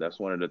 That's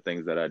one of the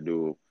things that I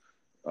do.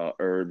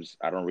 Herbs.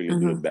 I don't really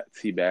do the Uh-huh.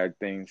 tea bag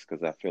things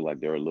because I feel like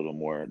they're a little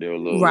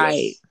Right.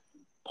 less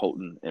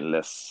potent and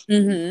less.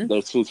 Mm-hmm.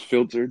 They're too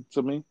filtered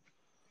to me.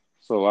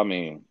 So I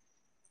mean,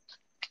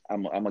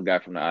 I'm a guy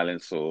from the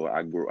island, so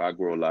I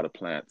grow a lot of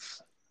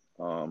plants.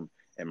 And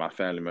my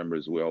family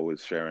members, we're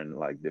always sharing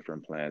like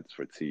different plants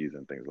for teas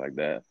and things like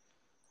that.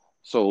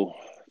 So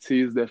tea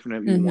is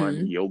definitely one.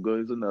 Mm-hmm. Yoga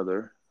is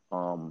another.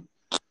 Um,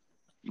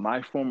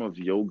 my form of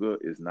yoga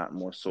is not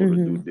more so to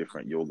do Mm-hmm.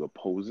 different yoga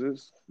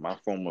poses. My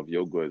form of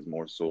yoga is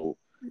more so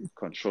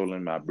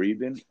controlling my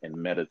breathing and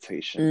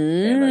meditation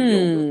in a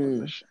yoga Mm.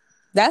 position.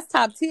 That's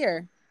top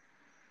tier.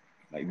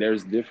 Like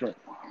there's different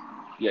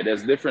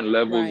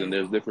levels and Right.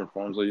 there's different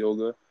forms of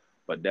yoga,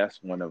 but that's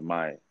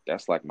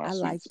like my I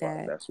sweet like spot.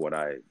 that. That's what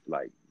I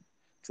like.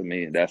 To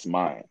me, that's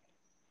mine.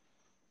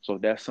 So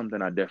that's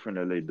something I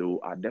definitely do.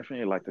 I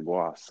definitely like to go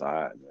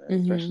outside, man,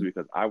 Mm-hmm. especially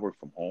because I work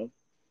from home.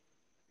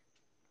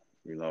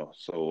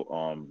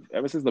 So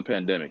ever since the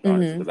pandemic,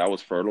 honestly, Mm-hmm. because I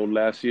was furloughed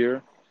last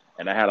year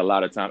and I had a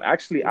lot of time.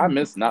 Actually, I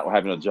miss not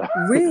having a job,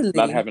 not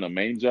Really? having a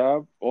main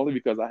job, only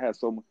because I had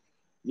so much.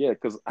 Yeah,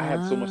 because I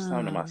had so much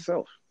time to Ah.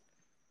 myself.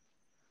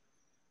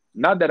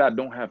 Not that I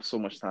don't have so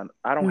much time.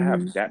 I don't Mm-hmm.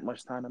 have that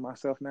much time to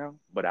myself now,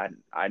 but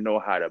I know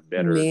how to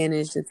better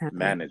Manage the time.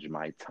 manage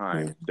my Yeah.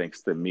 time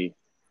thanks to me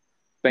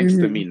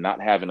Mm-hmm.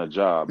 not having a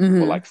job for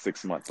Mm-hmm. like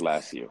 6 months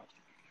last year.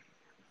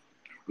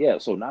 Yeah,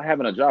 so not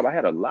having a job, I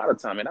had a lot of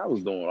time and I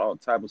was doing all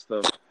type of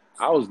stuff.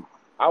 I was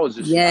I was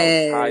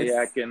Yes.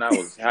 kayaking, I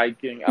was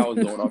hiking, I was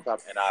doing all type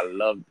and I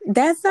loved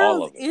That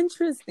all sounds of it.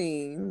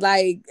 interesting.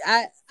 Like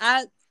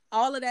I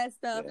all of that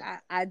stuff, Yeah.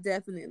 I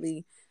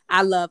definitely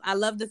I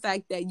love the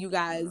fact that you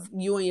guys,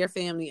 you and your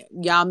family,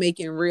 y'all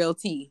making real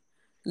tea.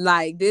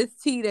 Like this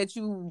tea that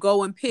you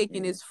go and pick and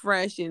Mm-hmm. it's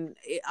fresh and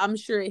I'm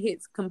sure it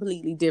hits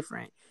completely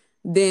different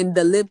than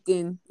the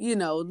Lipton, It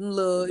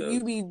little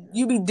does.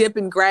 you be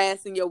dipping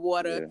grass in your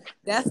water. Yeah.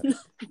 That's Yeah.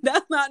 not,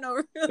 that's not no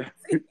real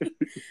tea.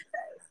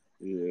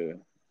 Yeah.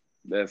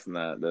 That's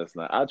not.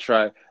 I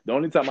try. The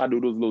only time I do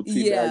those little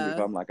tea bags if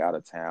Yeah. I'm like out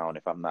of town,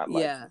 if I'm not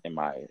like Yeah. in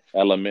my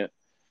element,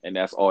 and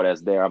that's all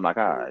that's there. I'm like,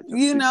 all right,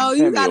 you know just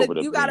you hand me gotta over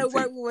the you green gotta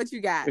work tea. with what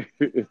you got,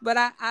 but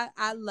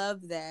I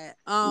love that.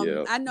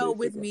 Yeah, I know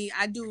with basically. me,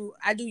 I do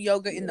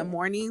yoga in the Yeah.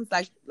 mornings,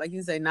 like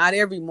you say, not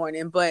every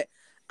morning, but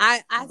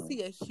I Mhm.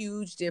 see a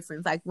huge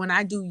difference. Like when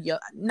I do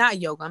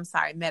not yoga, I'm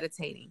sorry,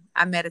 meditating.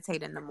 I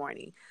meditate in the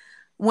morning.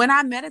 When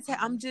I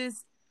meditate, I'm Mhm.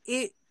 just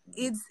it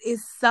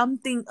it's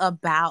something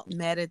about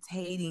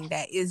meditating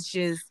that is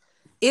just,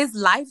 it's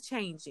life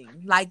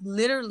changing. Like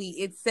literally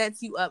it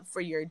sets you up for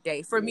your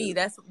day. For me,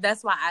 Yeah.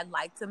 that's why I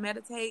like to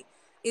meditate,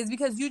 is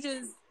because you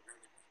just,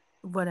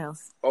 what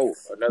else? Oh,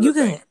 another You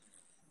thing. good.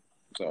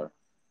 Sorry.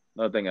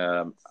 Another thing.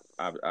 I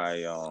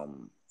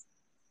Mm-hmm.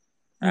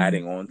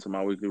 adding on to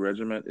my weekly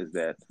regimen is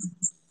that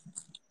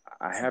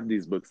I have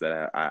these books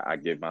that I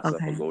give myself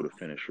a Okay. go to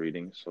finish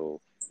reading.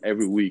 So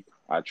every week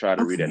I try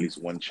to read at Okay.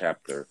 least one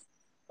chapter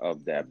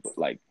of that book,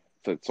 like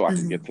so I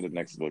can get Mm-hmm. to the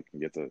next book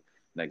and get to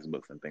next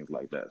books and things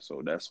like that.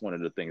 So that's one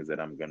of the things that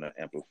I'm gonna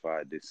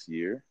amplify this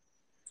year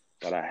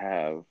that I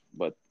have.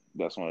 But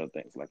that's one of the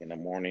things. Like in the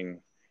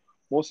morning,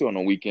 mostly on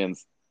the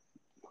weekends,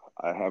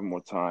 I have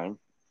more time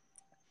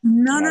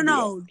No, and no, I do that.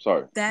 no.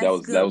 Sorry, that That's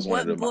was that good. was one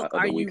of What my book are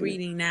other you weekly.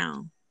 reading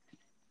now?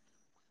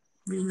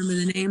 Do you remember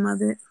the name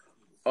of it?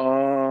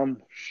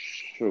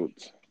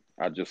 Shoot,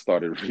 I just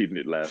started reading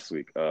it last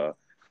week.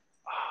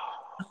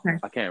 Okay.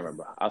 I can't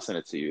remember. I'll send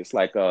it to you. It's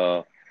like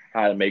how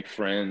to make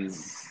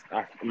friends.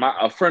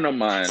 A friend of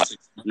mine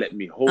let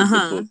me Uh hold the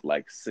huh. book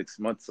like 6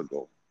 months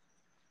ago,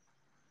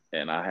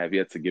 and I have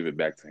yet to give it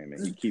back to him.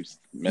 And he keeps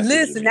messaging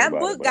Listen, me that about it,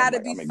 book but I'm got to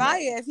like, be I'm ignoring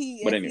fire him. if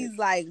he But if anyway, he's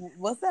like,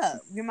 "What's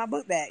up? Give my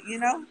book back." You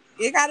know,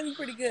 it got to be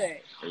pretty good.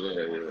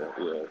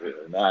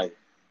 yeah. Nah,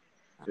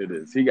 it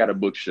is. He got a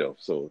bookshelf,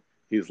 so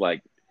he's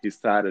like, he's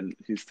tired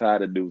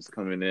of dudes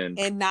coming in,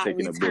 And not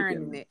taking a book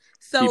returning and it.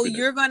 So keeping it.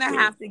 you're gonna So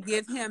have to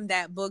give him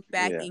that book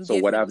back yeah. and So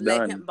what I've let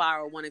done, him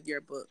borrow one of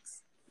your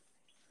books.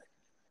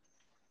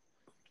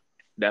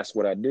 that's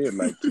what I did.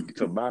 Like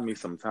to buy me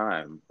some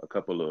time.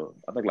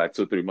 I think like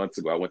 2 or 3 months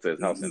ago, I went to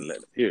his house and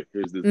here's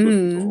this book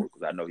you can Mm. hold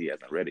because I know he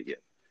hasn't read it yet.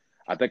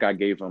 I think I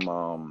gave him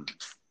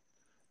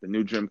the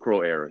new Jim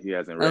Crow era. He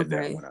hasn't read that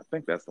Okay. one. I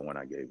think that's the one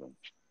I gave him.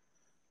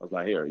 I was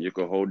like, here, you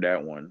can hold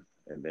that one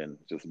and then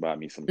just buy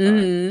me some time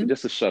Mm.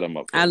 just to shut him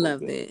up for I a little love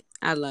bit. it.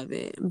 I love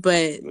it.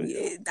 But But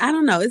yeah. I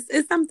don't know.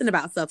 It's something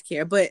about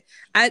self-care. But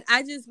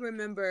I just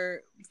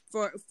remember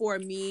for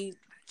me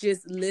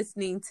just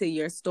listening to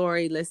your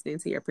story, listening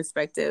to your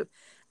perspective.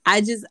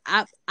 I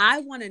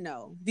want to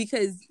know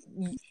because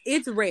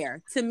it's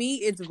rare. To me,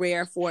 it's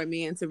rare for a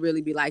man to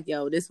really be like,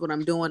 yo, this is what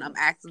I'm doing. I'm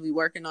actively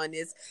working on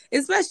this,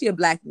 especially a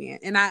black man.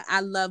 And I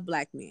love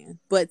black men.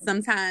 But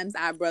sometimes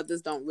our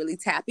brothers don't really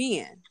tap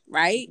in,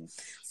 right?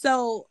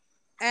 So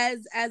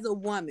as a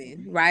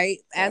woman, right?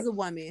 As Right. a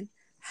woman,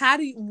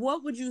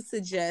 what would you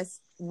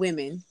suggest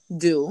women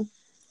do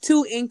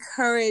to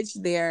encourage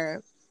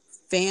their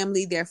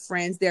family, their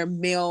friends, their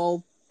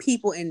male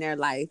people in their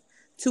life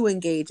to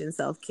engage in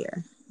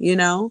self-care, you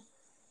know?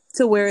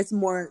 To where it's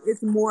more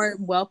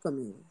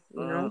welcoming,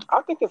 you know?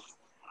 I think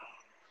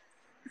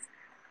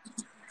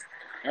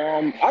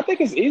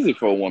it's easy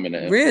for a woman to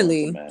influence a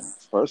Really? man,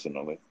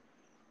 personally.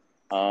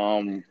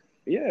 Um,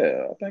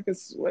 yeah, I think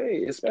it's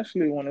way,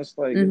 especially when it's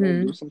like,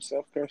 Mm-hmm. do some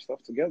self-care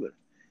stuff together.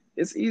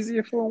 It's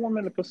easier for a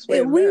woman to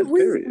persuade a man, We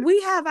period, we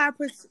have our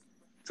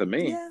to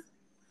me. yeah.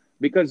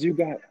 Because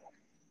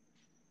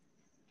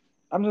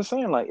I'm just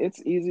saying, like,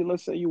 it's easy.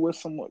 Let's say you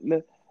with, a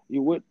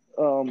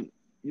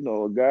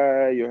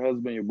guy, your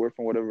husband, your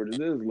boyfriend, whatever it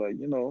is, like,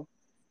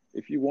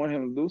 if you want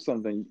him to do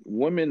something,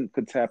 women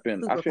could tap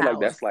in. I feel like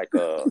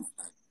Superpower.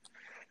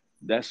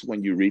 that's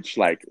when you reach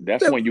your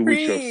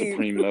Supreme.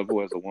 supreme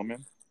level as a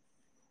woman.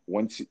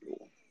 Once,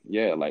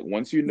 yeah, like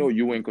once you know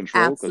you in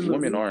control, because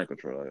women Absolutely. are in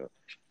control.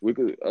 We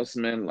could, us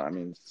men, I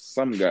mean,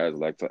 some guys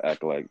like to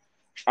act like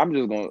I'm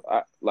just gonna,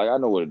 I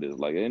know what it is.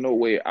 Like, ain't no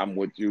way I'm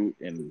with you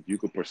and you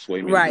could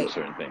persuade me to do Right.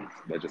 certain things.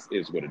 That just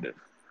is what it is.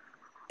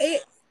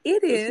 It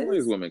it There's some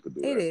ways is. women could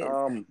do It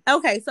that. is.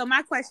 Okay, so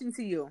my question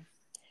to you.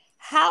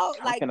 How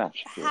How like can I?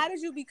 how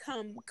did you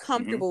become Mm-hmm.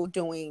 comfortable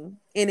doing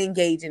and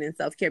engaging in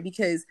self-care?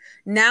 Because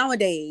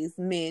nowadays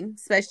men,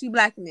 especially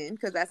black men,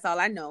 because that's all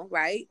I know,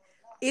 right?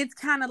 It's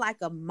kind of like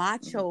a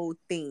macho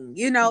thing.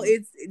 You know, Mm-hmm.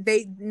 it's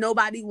they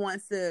nobody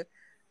wants to,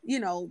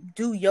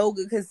 do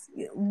yoga because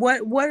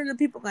what are the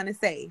people gonna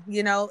say?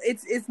 You know,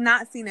 it's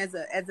not seen as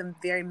a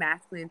very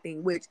masculine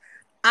thing, which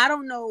I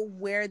don't know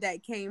where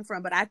that came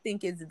from, but I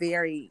think it's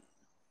very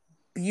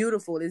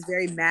beautiful. It's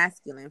very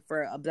masculine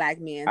for a black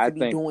man I to be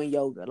think, doing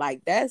yoga.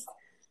 Like that's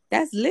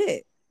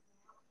lit.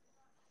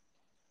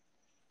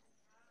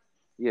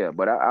 yeah,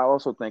 but I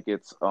also think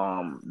it's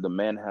the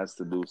man has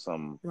to do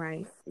some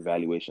Right.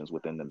 evaluations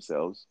within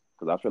themselves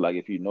because I feel like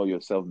if you know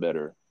yourself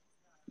better,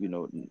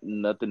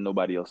 nothing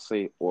nobody else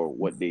say or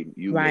what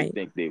you may Right.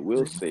 think they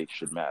will say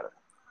should matter.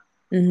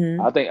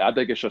 Mm-hmm. I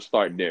think it should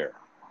start there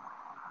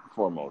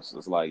foremost.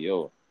 It's like,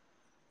 yo,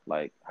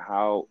 like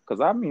how,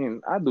 because I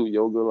mean, I do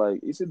yoga. Like,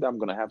 you said, I'm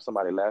gonna have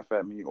somebody laugh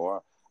at me,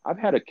 or I've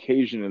had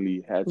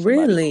occasionally had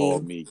somebody call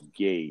Really? me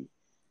gay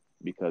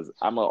because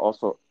I'm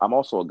also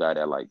a guy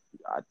that like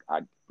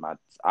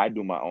I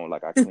do my own,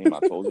 like I clean my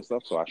toes and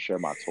stuff, so I share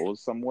my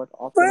toes somewhat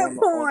often Foot on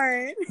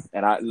porn.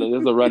 and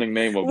there's a running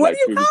name of What do like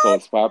you Pretty call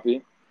Toes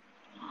Poppy.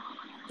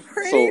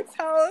 pretty So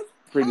toes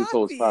Pretty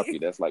Toes poppy? Poppy,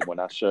 that's like when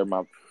I share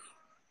my,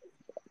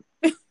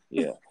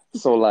 yeah.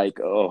 So like,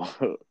 oh,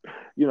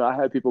 I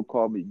had people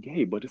call me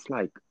gay, but it's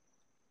like,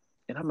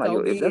 and I'm like, So yo,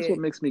 if be that's what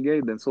it. makes me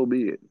gay, then so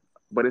be it.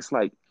 But it's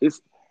like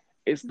it's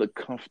the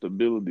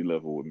comfortability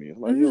level with me. It's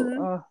like, yo,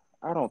 Mm-hmm.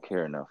 I don't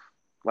care enough.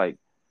 Like,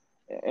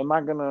 am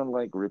I gonna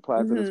like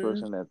reply to this Mm-hmm.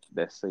 person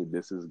that say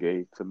this is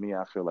gay? To me,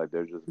 I feel like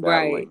they're just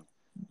Right. battling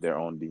their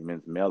own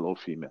demons, male or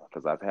female.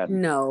 Because I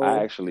No.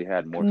 actually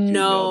had more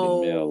female than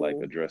male like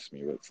No. address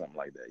me with something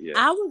like that. Yeah,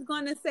 I was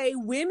gonna say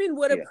women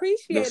would yeah. The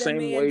appreciate a same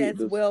man way that's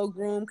this. well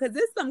groomed because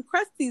there's some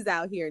crusties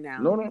out here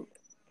now. No, no,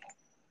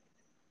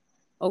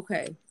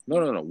 Okay.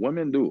 no.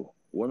 Women do.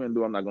 Women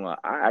do. I'm not gonna lie.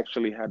 I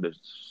actually had to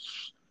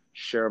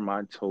share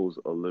my toes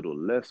a little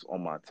less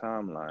on my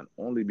timeline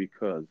only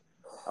because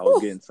I was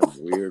getting some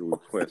weird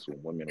requests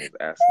when women was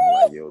asking me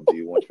like, "Yo, do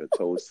you want your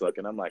toes sucked?"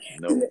 And I'm like,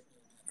 "No."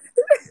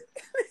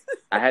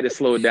 I had to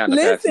slow it down the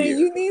past Listen, year.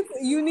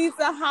 you need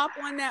to hop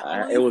on that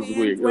It was OnlyFans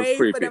weird. It was wave for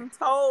creepy. them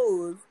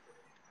toes.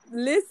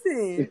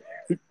 Listen,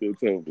 They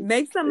told me.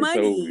 make some They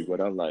told me, money.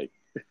 but I'm like,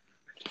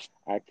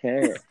 I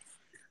can't.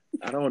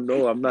 I don't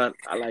know. I'm not.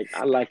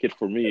 I like it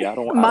for me. I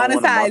don't want to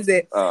Monetize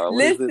it.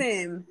 what is it?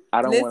 Listen,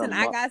 I don't want listen. to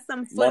I got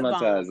some foot balm.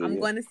 monetize it. I'm Yeah.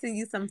 going to send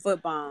you some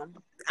foot balm.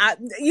 I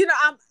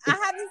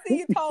haven't seen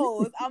your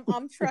toes.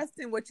 I'm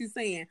trusting what you're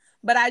saying,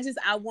 but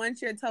I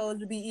want your toes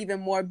to be even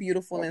more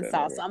beautiful and Okay.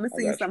 soft. Okay. So I'm gonna I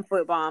send you got some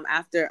foot balm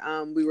after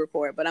we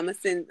record. But I'm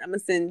gonna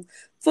send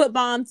foot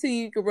balm to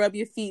you. You can rub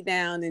your feet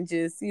down and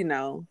just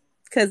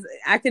because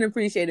I can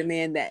appreciate a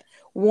man that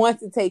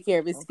wants to take care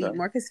of his you. feet Okay.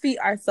 more because feet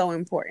are so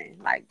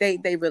important. Like they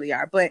really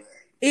are. But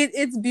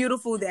it's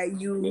beautiful that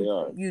They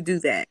are. you do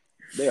that.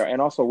 They are.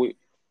 And also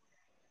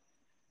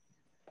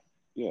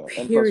yeah.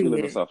 And plus we live in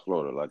Period. South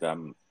Florida. Like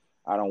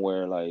I don't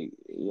wear like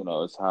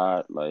it's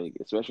hot. Like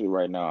especially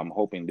right now. I'm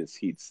hoping this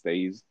heat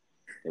stays.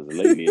 Because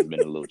lately it's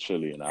been a little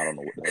chilly and I don't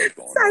know what the hell's It's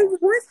going on.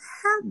 like, what's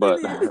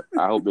But happening?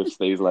 I hope it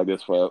stays like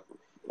this for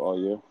all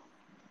year.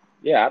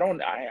 Yeah, I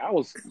don't. I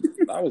was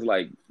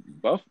like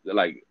buff.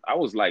 Like I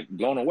was like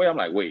blown away. I'm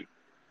like, wait,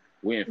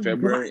 we're in What?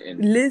 February and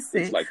it's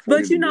Listen, like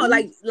 40 but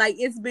degrees. like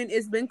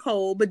it's been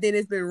cold, but then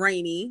it's been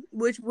rainy,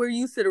 which we're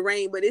used to the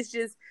rain. But it's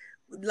just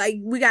like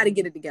we got to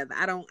get Mhm. it together.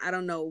 I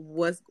don't know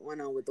what's going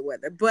on with the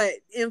weather, but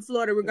in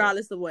Florida, Yeah,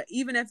 regardless of what,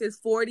 even if it's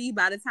 40,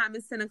 by the time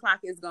it's 10 o'clock,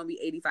 it's gonna be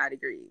 85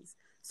 degrees.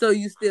 So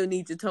you still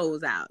need your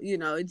toes out.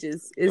 It's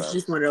just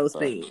facts, one of those facts.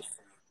 things.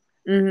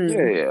 Yeah,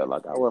 Mm-hmm. yeah.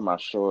 Like I wear my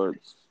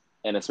shorts,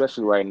 and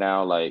especially right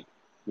now, like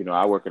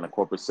I work in a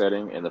corporate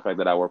setting, and the fact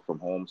that I work from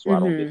home, so I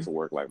don't get Mm-hmm. to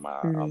work like my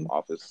Mm-hmm.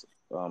 office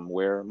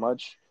wear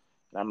much.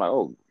 And I'm like,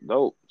 oh,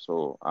 dope.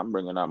 So I'm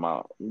bringing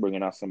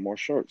out some more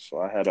shirts. So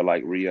I had to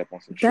like re up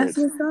on some That's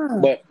shirts. what's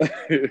up.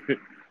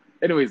 But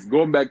anyways,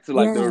 going back to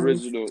like Yes.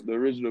 the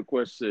original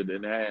question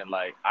in hand,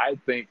 like I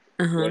think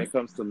Uh when huh. it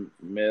comes to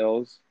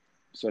males,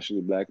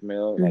 especially black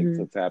male, like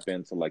Mm-hmm. to tap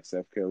into like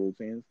self care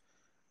routines,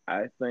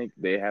 I think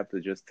they have to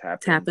just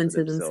tap Tap into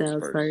into themselves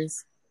themselves first.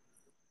 first.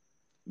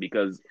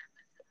 Because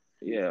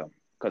yeah,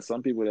 because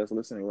some people that's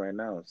listening right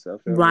now,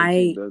 self care routine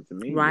Right. doesn't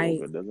mean Right.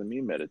 yoga, doesn't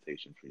mean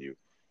meditation for you,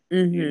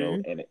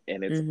 Mm-hmm.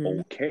 and it's Mm-hmm.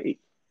 okay.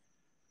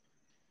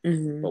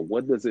 Mm-hmm. But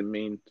what does it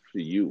mean for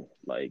you?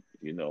 Like,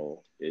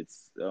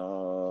 it's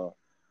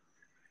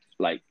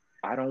like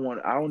I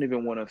don't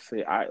even want to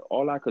say I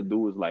all I could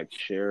do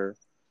is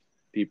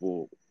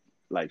people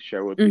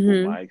share with people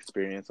Mm-hmm. my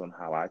experience on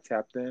how I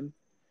tapped in,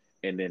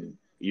 and then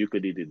you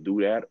could either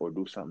do that or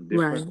do something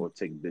different Right. or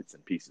take bits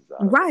and pieces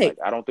out of it. Right. Like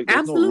I don't think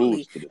there's no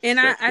rules Absolutely. to this And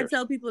I, self I care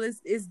tell stuff. people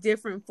it's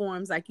different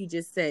forms, like you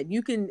just said.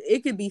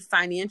 It could be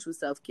financial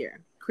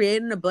self-care,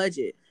 creating a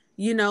budget,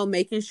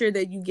 making sure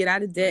that you get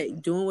out of Hmm.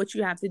 debt, doing what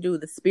you have to do,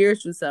 the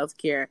spiritual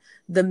self-care,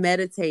 the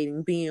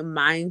meditating, being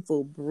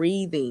mindful,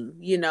 breathing,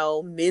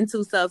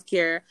 mental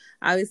self-care.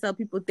 I always tell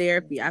people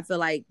therapy. Hmm. I feel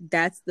like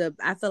that's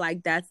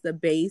the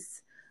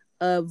base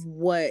of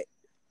what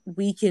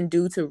we can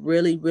do to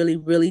really, really,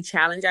 really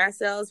challenge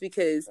ourselves,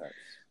 because Facts.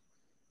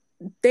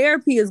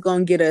 therapy is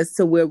going to get us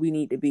to where we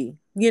need to be.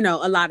 A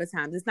lot of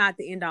times it's not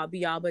the end all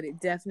be all, but it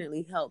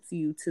definitely helps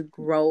you to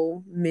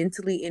grow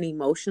mentally and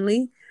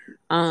emotionally,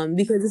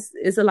 because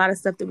it's a lot of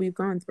stuff that we've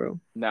gone through.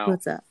 Now,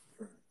 What's up?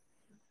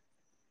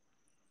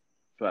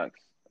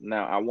 facts.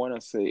 Now, I want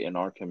to say in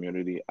our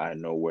community, I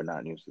know we're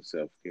not used to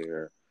self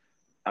care.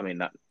 I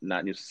mean,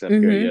 not used to self care,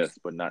 Mm-hmm. yes,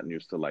 but not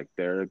used to like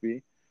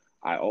therapy.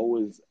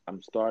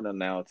 I'm starting to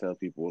now tell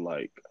people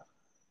like,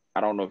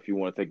 I don't know if you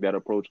want to take that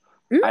approach.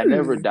 I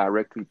never Mm.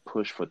 directly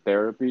push for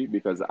therapy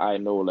because I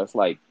know that's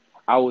like,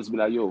 I always be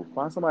like, yo,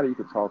 find somebody you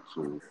can talk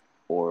to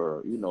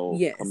or,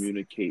 Yes.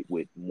 communicate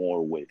with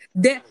more with.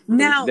 Because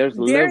Now there's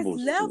there's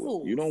levels to it.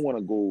 You levels, don't want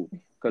to go,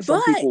 because some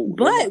but people, they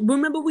but want,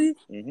 remember we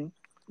hmm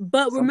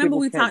but some remember people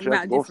we can't talked just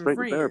about go different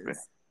straight to therapy.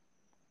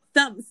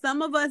 friends.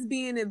 Some of us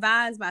being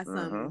advised by Hmm.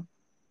 some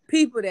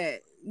people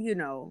that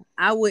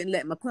I wouldn't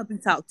let my puppy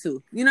talk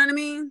to. You know what I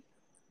mean?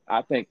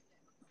 I think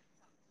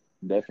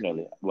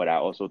definitely, but I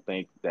also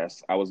think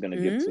I was going to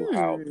get to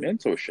how Mm.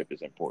 mentorship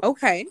is important.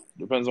 Okay.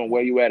 Depends on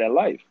where you at in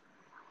life.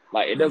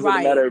 Like it doesn't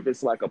Right. matter if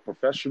it's like a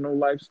professional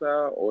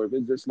lifestyle or if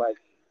it's just like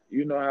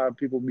how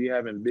people be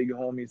having big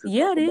homies to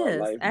Yeah, talk it about is.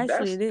 life. Actually,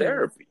 That's it is.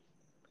 therapy.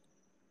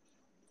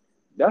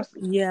 That's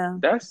Yeah.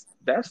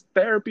 that's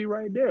therapy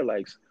right there.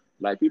 Like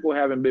people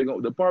having big.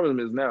 The problem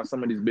is now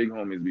some of these big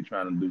homies be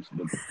trying to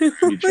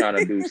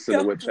do Don't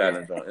silhouette do that.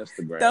 challenge on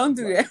Instagram. Don't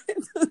do Like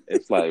that.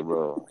 it's like,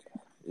 bro,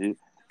 it,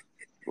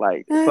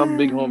 like some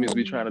big homies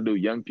be trying to do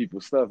young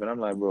people stuff, and I'm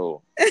like,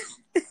 bro,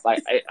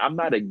 like I'm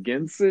not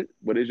against it,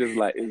 but it's just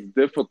like it's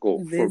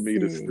difficult for me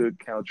to still Listen.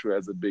 count you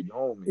as a big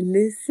homie because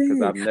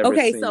Listen. I've never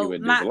Okay, seen you so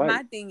in this my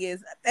light. thing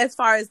is, as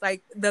far as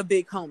like the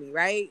big homie,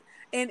 right?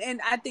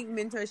 And I think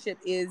mentorship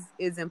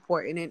is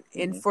important,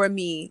 and Hmm. for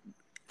me,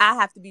 I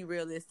have to be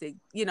realistic,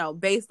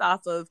 based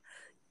off of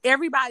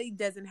everybody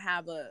doesn't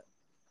have a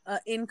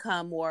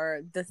income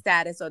or the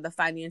status or the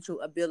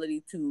financial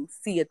ability to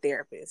see a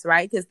therapist,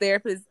 right? Because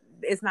therapist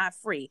is not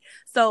free.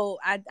 So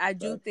I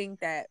do Facts. think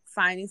that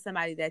finding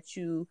somebody that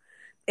you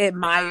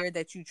admire,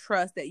 that you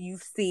trust, that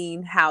you've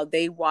seen how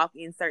they walk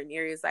in certain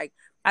areas. Like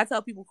I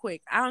tell people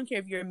quick, I don't care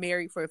if you're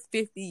married for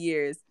 50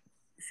 years.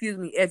 Excuse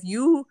me. If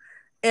you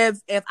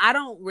if I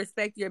don't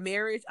respect your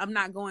marriage, I'm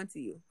not going to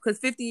you, because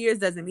 50 years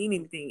doesn't mean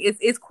anything.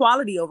 It's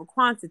quality over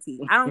quantity.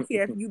 I don't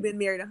care if you've been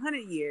married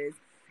 100 years.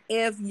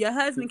 If your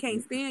husband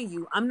can't stand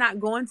you, I'm not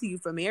going to you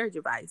for marriage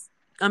advice.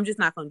 I'm just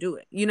not going to do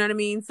it. You know what I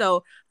mean?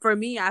 So for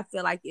me, I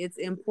feel like it's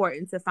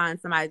important to find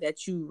somebody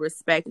that you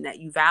respect and that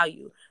you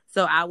value.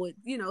 So I would,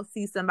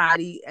 see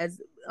somebody as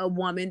a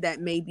woman that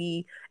may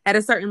be at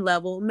a certain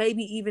level,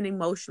 maybe even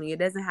emotionally. It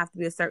doesn't have to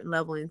be a certain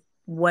level in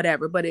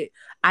whatever, but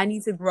I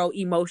need to grow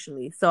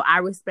emotionally. So I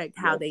respect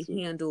how they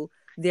handle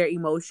their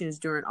emotions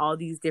during all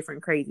these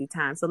different crazy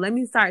times. So let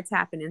me start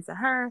tapping into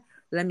her.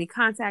 Let me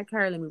contact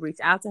her. Let me reach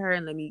out to her,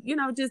 and let me,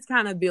 just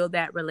kind of build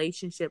that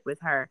relationship with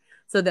her,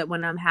 so that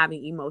when I'm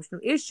having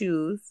emotional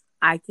issues,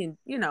 I can,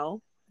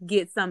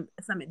 get some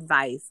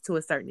advice to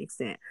a certain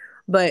extent.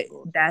 But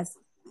that's,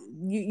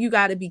 you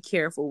got to be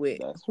careful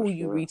with who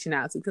you reaching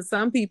out to, because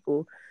some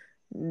people,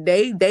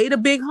 they the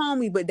big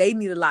homie, but they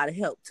need a lot of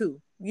help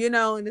too,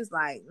 and it's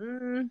like,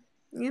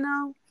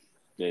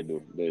 They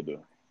do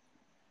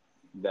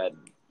that.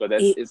 But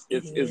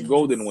it's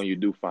golden when you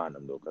do find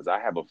them, though, because I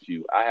have a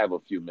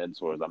few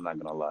mentors. I'm not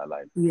gonna lie,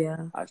 like,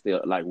 yeah, I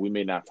still, like, we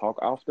may not talk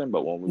often,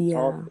 but when we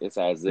talk, it's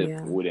as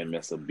if we didn't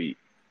miss a beat.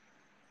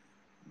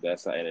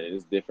 And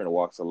it's different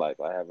walks of life.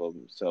 I have I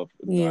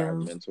have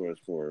mentors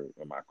for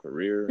my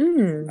career.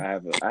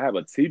 I have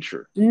a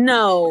teacher.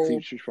 No. A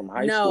teacher from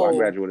high school. I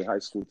graduated high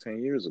school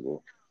 10 years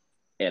ago,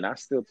 and I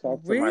still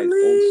talk to my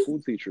Really? old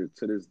school teacher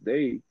to this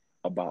day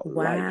about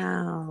life.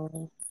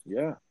 Wow.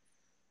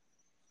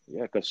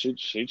 Yeah, because she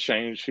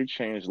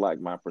changed like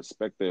my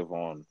perspective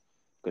on,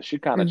 because she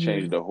kind of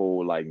changed the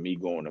whole, like, me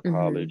going to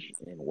college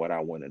and what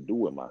I want to do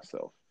with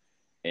myself.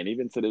 And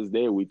even to this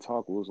day, we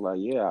talk. It was like,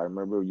 yeah, I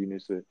remember you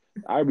used to.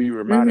 I be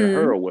reminding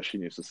her of what she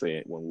used to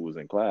say when we was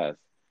in class,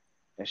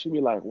 and she'd be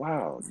like,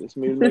 "Wow, this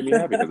made me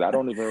happy," because I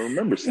don't even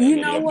remember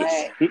saying any of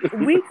this.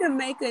 We can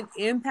make an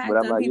impact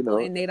on like, people,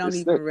 and they don't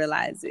even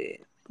realize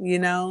it.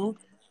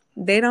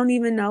 They don't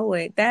even know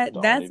it.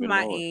 That's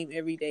my aim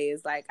every day.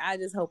 Is like, I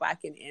just hope I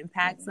can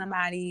impact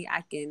somebody.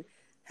 I can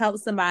help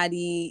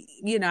somebody.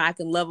 I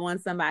can love on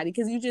somebody,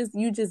 because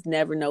you just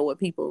never know what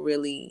people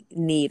really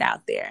need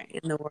out there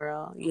in the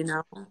world. You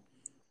never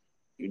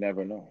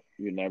know.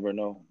 You never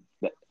know.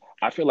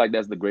 I feel like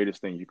that's the greatest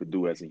thing you could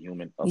do as a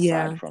human,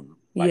 aside from,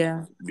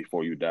 like,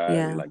 before you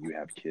die, like, you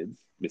have kids,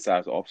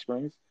 besides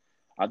offsprings.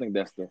 I think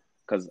that's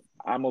because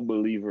I'm a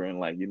believer in,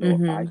 like,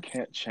 I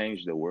can't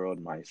change the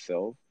world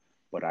myself,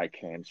 but I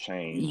can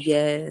change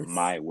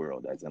my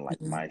world, as in,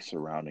 like, my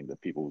surrounding, the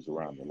people who's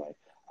around me. Like,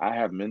 I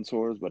have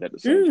mentors, but at the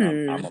same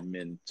time, I'm a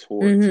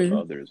mentor to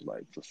others,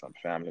 like, to some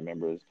family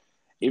members,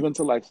 even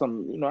to, like,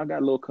 some, I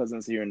got little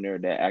cousins here and there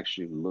that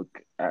actually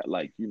look at,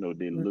 like,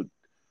 they look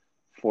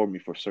for me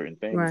for certain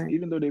things,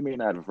 even though they may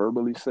not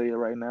verbally say it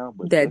right now,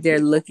 but that just they're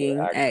based off looking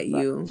their at actions,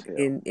 I you can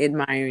tell. and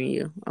admiring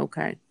you.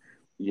 Okay.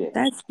 Yeah,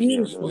 That's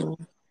beautiful.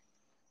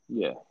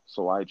 Yeah.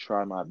 So I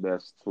try my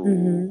best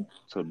to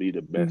be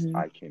the best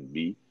I can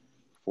be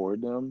for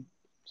them.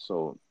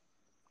 So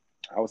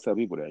I always tell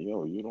people that,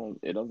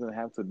 it doesn't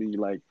have to be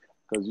like,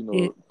 because,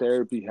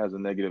 therapy has a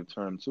negative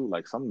term too.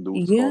 Like, some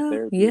dudes call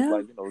therapy, it's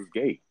like, it's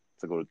gay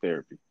to go to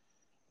therapy.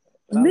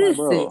 And I'm like,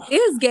 Listen, bro,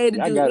 it's gay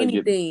to I do gotta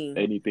get anything.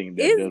 anything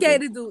that It's gay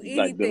doesn't, to do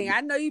like, anything.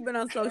 I know you've been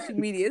on social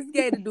media. It's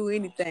gay to do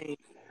anything.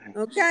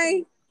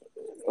 Okay?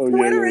 Oh,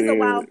 Twitter is a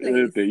wild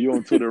yeah. place. You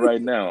on Twitter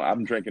right now?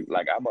 I'm drinking,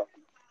 like,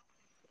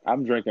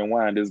 I'm drinking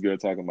wine. This girl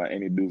talking about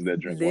any dudes that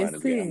drink wine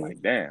is gay. I'm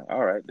like, damn.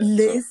 All right,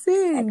 then.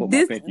 So I'll put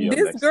my pinky up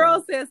This next girl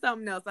time. said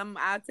something else.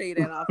 I'll tell you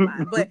that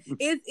offline. But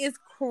it's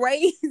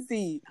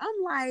crazy.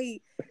 I'm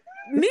like,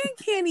 men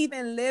can't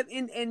even live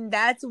in, and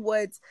that's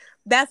what's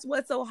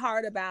so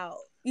hard about,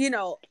 you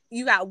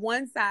got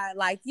one side,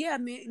 like, yeah,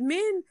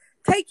 men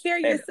take care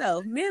of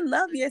yourself. Men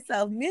love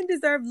yourself. Men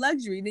deserve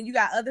luxury. Then you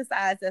got other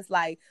sides that's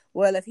like,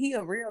 well, if he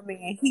a real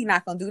man, he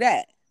not gonna do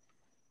that.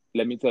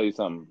 Let me tell you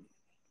something.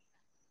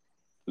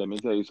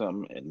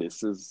 And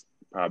this is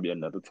probably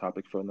another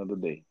topic for another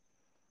day.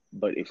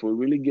 But if we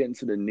really get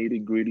into the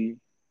nitty gritty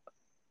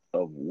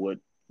of what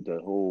the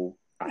whole,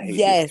 I hate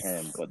this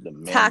term, but the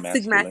male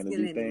toxic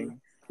masculinity thing,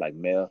 like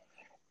male,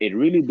 it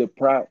really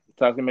deprives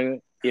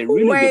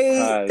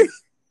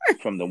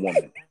from the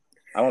woman.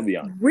 I'm gonna be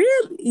honest.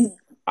 Really?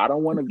 I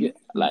don't want to get,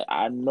 like,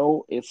 I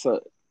know it's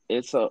a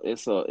it's a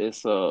it's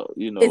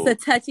a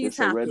touchy it's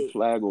topic. A red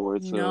flag, or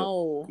it's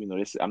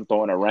I'm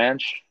throwing a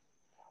ranch.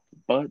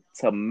 But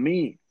to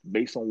me,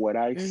 based on what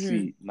I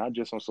see, not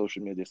just on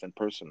social media, just in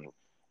person,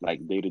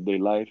 like day-to-day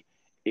life,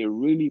 it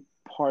really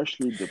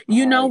partially deprives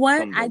from the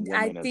woman as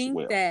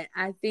well.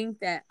 I think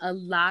that a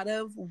lot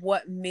of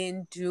what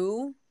men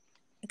do,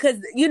 because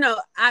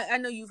I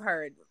know you've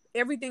heard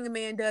everything a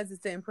man does is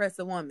to impress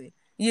a woman.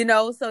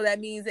 So that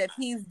means if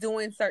he's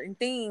doing certain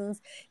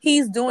things,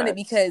 he's doing it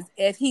because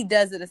if he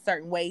does it a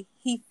certain way,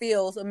 he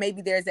feels, or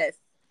maybe there's that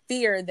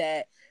fear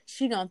that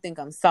she don't think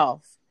I'm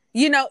soft.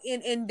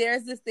 And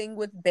there's this thing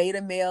with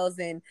beta males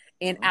and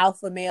Mm-hmm.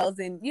 alpha males,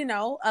 and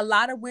a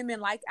lot of women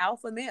like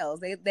alpha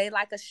males. They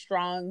like a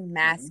strong Mm-hmm.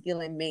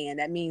 masculine man.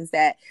 That means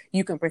that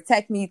you can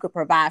protect me, you can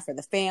provide for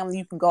the family,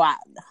 you can go out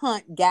and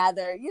hunt,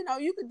 gather, you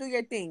can do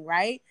your thing,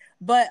 right?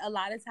 But a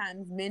lot of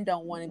times men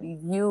don't want to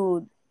Mm-hmm. be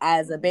viewed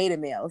as a Mm-hmm. beta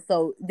male,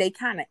 so they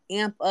kind of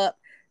amp up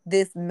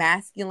this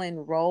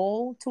masculine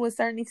role to a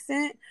certain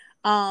extent.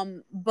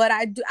 But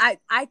I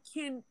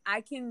can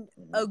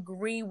Mm-hmm.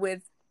 agree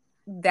with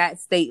that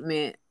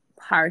statement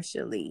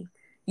partially.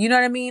 You know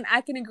what I mean?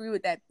 I can agree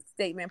with that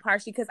statement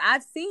partially because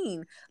I've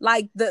seen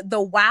like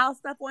the wild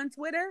stuff on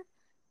Twitter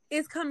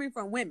is coming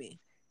from women.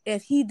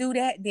 If he do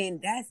that, then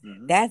that's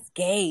Mm-hmm. that's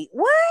gay.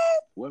 What?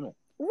 Women,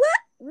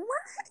 What?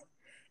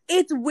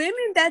 It's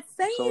women that's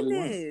saying solely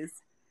women. this.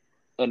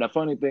 And the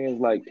funny thing is,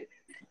 like,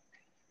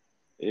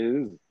 it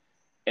is.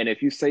 And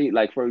if you say,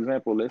 like, for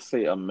example, let's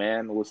say a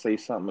man will say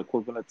something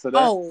equivalent to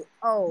that, Oh,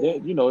 oh, they'll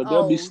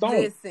be oh!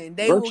 stoned Listen,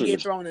 they will virtually.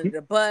 get thrown under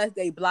the bus.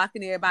 They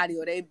blocking everybody,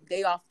 or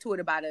they off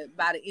Twitter by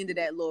the end of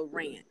that little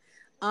rant.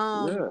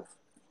 Um, Yeah.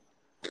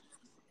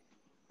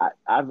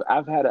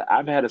 I've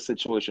had a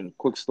situation.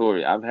 Quick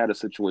story. I've had a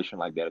situation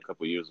like that a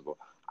couple of years ago.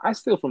 I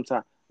still from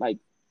time like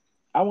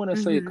I want to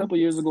say a mm-hmm, couple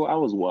of years ago I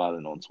was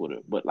wilding on Twitter,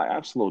 but like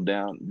I've slowed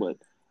down. But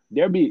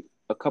there'll be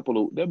a couple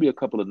of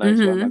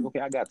nights where I'm like, mm-hmm. okay,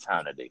 I got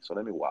time today, so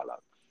let me wild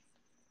out.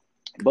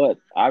 But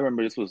I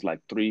remember this was like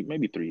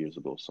maybe 3 years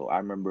ago. So I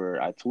remember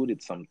I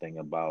tweeted something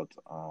about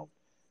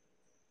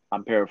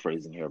I'm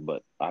paraphrasing here,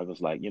 but I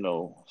was like,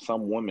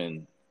 some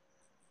women,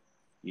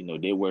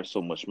 they wear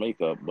so much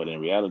makeup, but in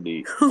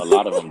reality, a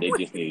lot of them they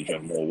just need to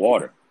drink more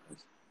water.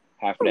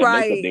 Half of that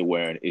makeup Right. they're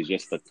wearing is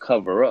just to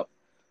cover up,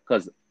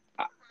 because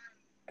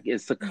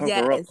it's to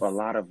cover up Yes. a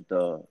lot of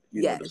the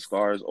Yes.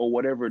 scars or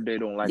whatever they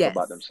don't like about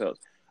Yes. themselves.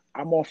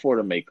 I'm all for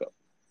the makeup,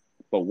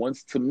 but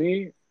once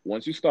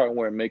you start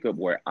wearing makeup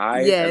where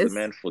I, as a Yes.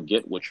 man,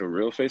 forget what your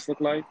real face look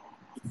like,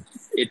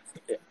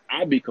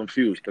 I'd be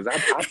confused because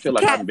I feel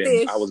like I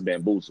Catfish. was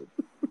bamboozled.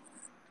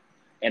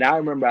 And I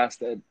remember I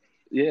said,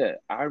 yeah,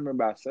 I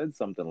remember I said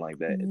something like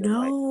that. And then,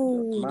 like,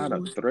 the amount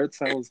of No.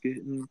 threats I was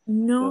getting,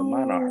 the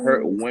amount of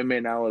hurt No.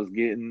 women I was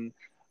getting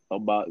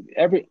about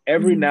every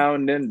now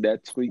and then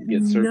that tweet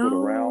gets circled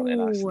around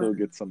and I No. still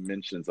get some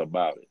mentions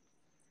about it.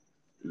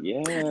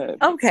 Yeah.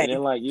 Okay. And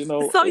then, like,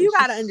 So you it's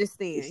gotta just, it's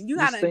understand. You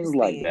gotta just things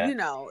like understand.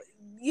 that.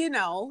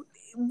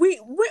 We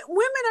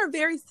women are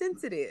very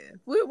sensitive.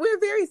 We're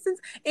very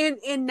sensitive,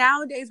 and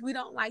nowadays we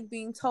don't like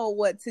being told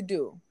what to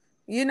do.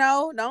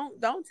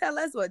 Don't tell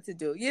us what to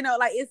do.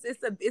 Like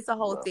it's a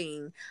whole Bro.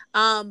 thing.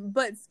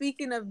 But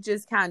speaking of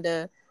just kind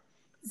of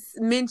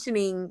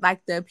mentioning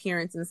like the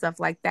appearance and stuff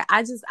like that,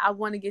 I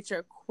want to get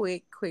your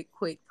quick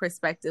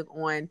perspective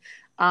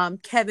on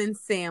Kevin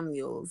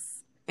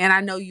Samuels. And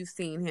I know you've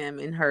seen him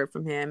and heard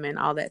from him and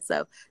all that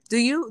stuff. Do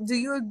you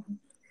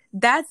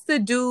That's the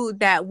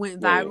dude that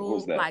went Wait,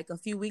 who's viral that? like a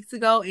few weeks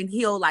ago, and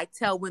he'll like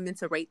tell women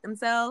to rate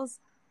themselves.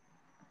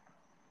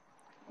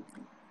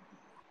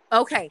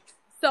 Okay.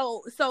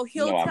 So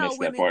he'll No, I tell missed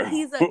that women part.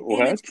 he's an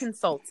image What?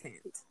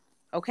 consultant.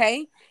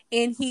 Okay.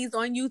 And he's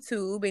on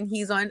YouTube and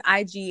he's on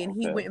IG, and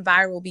he Okay. went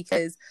viral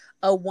because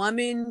a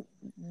woman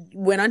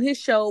went on his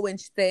show and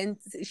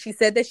she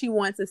said that she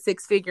wants a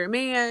six-figure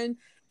man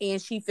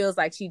and she feels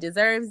like she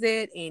deserves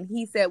it. And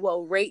he said,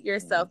 well, rate Mm,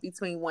 yourself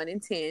between 1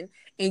 and 10,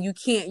 and you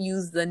can't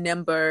use the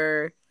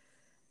number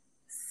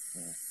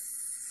mm,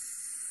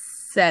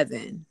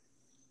 7.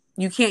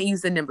 You can't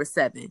use the number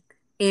 7.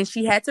 And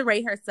she had to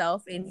rate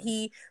herself, and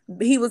mm.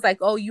 he was like,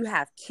 oh, you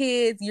have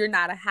kids, you're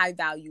not a high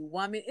value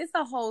woman. It's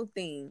a whole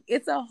thing.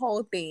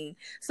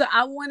 So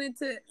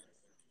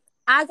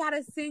I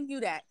gotta send you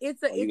that.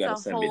 it's Oh, a you it's gotta a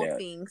send me whole that.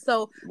 thing.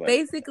 So But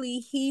basically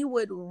he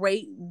would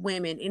rate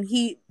women, and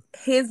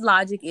his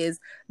logic is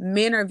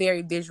men are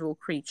very visual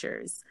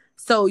creatures,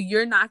 so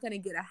you're not going to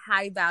get a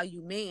high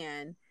value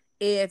man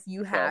if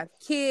you have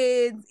facts.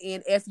 kids,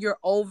 and if you're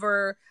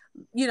over,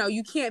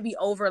 you can't be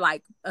over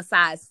like a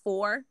size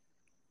 4.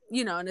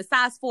 And a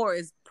size 4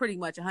 is pretty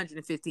much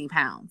 115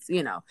 pounds.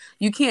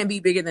 You can't be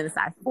bigger than a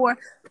size 4.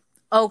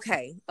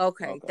 Okay,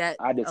 Okay. that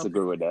I okay.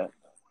 disagree with that.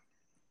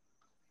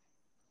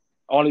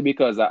 Only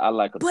because I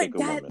like a But thicker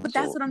that, woman. but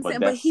that's So, what I'm but saying.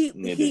 But that's he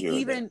neither here or there.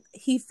 even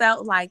he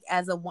felt like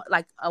as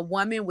a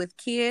woman with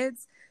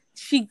kids,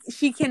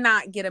 she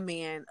cannot get a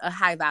man, a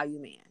high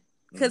value man,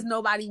 because Mm.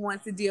 nobody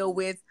wants to deal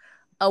with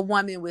a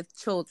woman with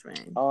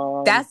children.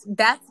 Um.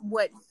 That's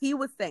what he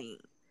was saying.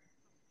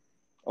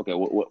 Okay.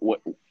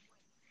 What?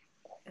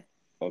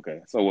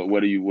 Okay. So what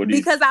do you?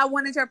 Because I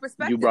wanted your You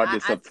perspective. brought I,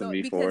 this I up to thought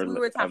me because for. we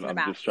were I'm, talking I'm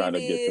about just trying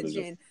to get to the image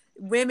gist. and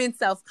women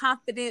self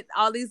confidence,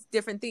 all these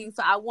different things.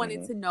 So I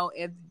wanted Hmm. to know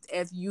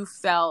if you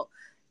felt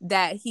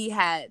that he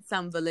had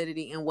some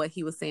validity in what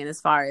he was saying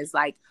as far as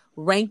like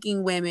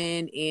ranking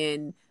women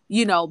and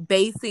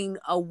basing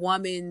a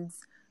woman's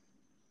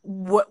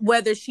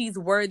whether she's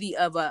worthy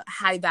of a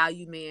high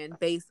value man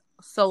based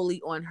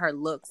solely on her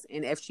looks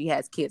and if she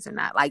has kids or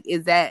not. Like,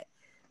 is that,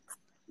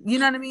 you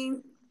know what I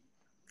mean?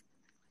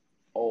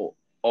 Oh.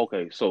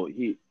 Okay. So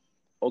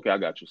Okay, I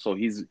got you. So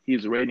he's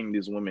rating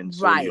these women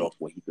solely Right. off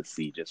what he could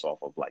see, just off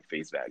of like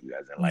face value,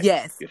 as in like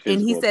Yes. your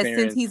And he physical says since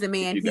appearance, he's a if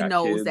man, you he got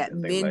knows kids that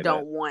and things men like that.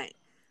 don't want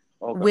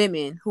Okay.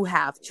 women who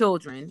have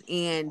children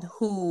and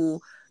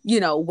who,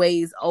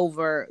 weighs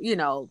over,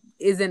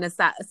 is in a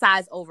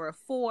size over a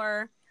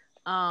 4,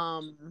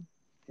 and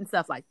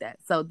stuff like that.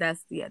 So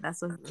that's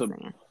what he's So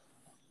saying.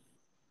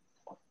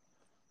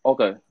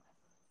 okay.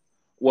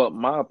 Well,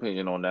 my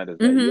opinion on that is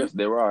that Mhm. yes,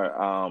 there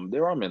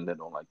are men that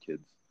don't like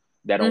kids.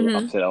 That don't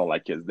I'm Mhm. saying I don't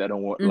like kids. That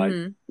don't want like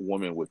Mhm.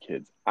 women with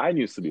kids. I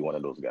used to be one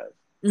of those guys.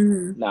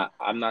 Mhm. Now,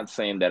 I'm not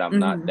saying that I'm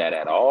not Mhm. that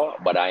at all,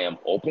 but I am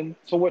open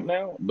to it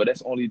now. But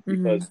that's only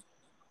because Mhm.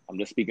 I'm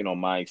just speaking on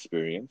my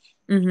experience.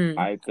 Mhm.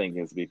 I think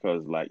it's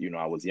because like,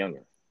 I was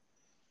younger.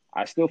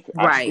 I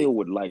Right. still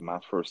would like my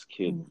first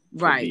kid to be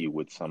Right.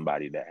 with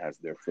somebody that has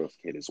their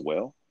first kid as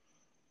well.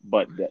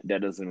 But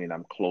that doesn't mean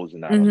I'm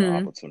closing out on the Mhm.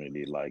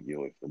 opportunity. Like,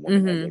 if the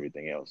woman has Mhm.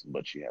 everything else,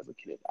 but she has a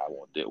kid, I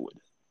won't deal with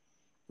it.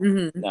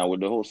 Mhm. Now, with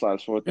the whole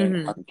size 4 thing,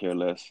 I Mhm. can care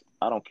less.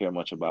 I don't care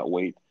much about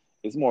weight.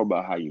 It's more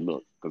about how you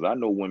look. Because I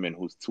know women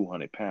who's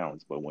 200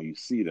 pounds, but when you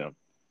see them,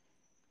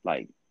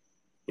 like,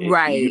 you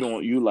Right.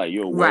 don't, you like,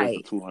 yo, where's the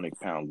Right.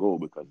 200-pound go?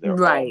 Because they're all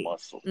Right.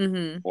 muscle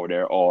Mhm. or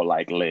they're all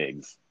like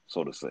legs,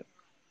 so to say.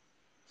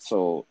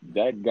 So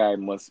that guy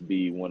must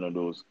be one of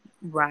those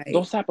Right.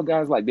 type of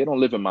guys. Like, they don't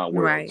live in my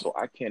world, Right. so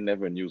I can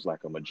never use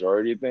like a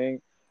majority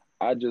thing.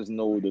 I just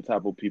know the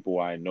type of people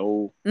I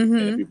know and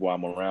the Mhm. people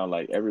I'm around.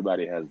 Like,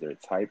 everybody has their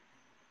type,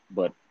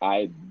 but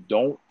I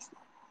don't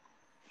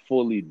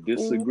fully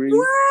disagree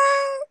What?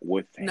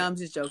 with No, him. I'm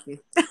just joking.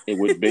 It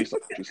was based on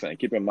what you're saying.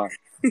 Keep in mind,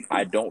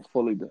 I don't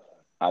fully,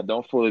 I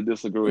don't fully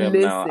disagree with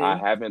him. Now, I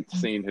Listen, haven't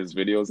seen his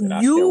videos, and I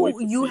can't you wait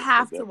to you see it because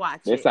have they to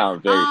watch they it.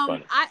 sound very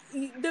funny.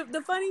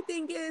 The funny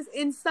thing is,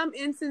 in some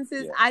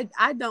instances, Yeah,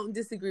 I don't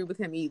disagree with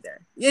him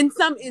either. In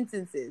some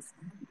instances,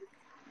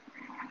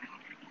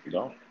 you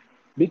know,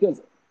 because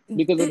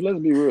if it, let's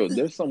be real,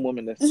 there's some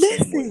women that's the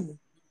same way. listen,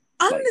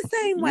 I'm Like, the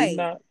same you're way.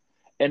 not,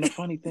 and the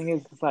funny thing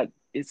is, it's like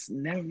it's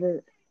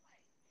never.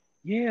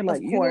 Yeah,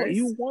 like, Of course.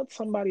 you want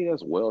somebody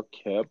that's well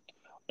kept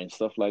and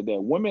stuff like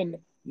that. Women,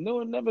 no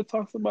one never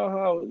talks about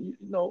how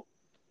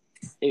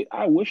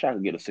I wish I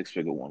could get a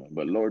 6-figure woman,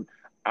 but Lord,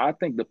 I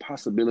think the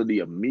possibility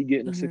of me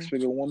getting a Hmm.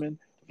 6-figure woman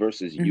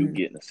versus you Hmm.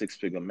 getting a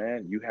 6-figure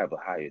man, you have a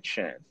higher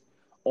chance.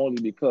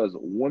 Only because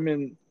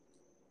women,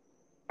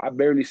 I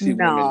barely see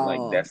women like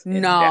No, that's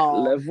in that no.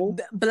 level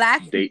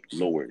Black date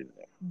lower than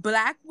that. I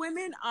black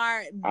women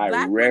are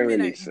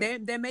rarely see,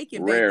 they're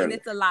making bank, and rarely.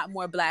 it's a lot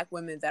more black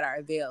women that are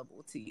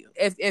available to you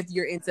if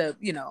you're into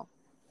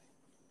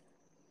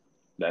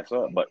That's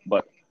all.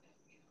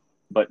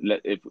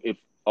 If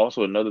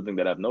also another thing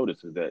that I've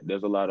noticed is that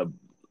there's a lot of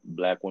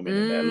black women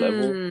in that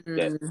level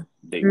that Mm.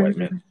 date white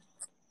men. Hmm.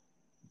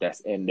 That's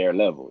in their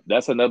level.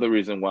 That's another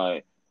reason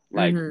why,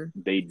 like, Hmm.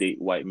 they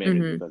date white men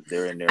is Hmm. because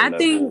they're in their I level,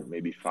 think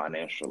maybe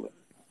financially.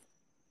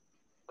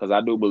 Because I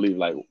do believe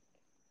like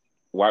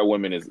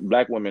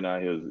black women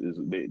out here is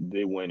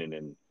they winning,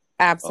 and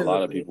a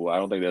lot of absolutely. people. I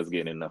don't think that's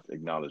getting enough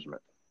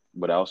acknowledgement.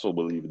 But I also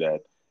believe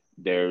that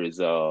there's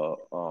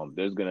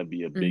gonna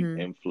be a big Hmm.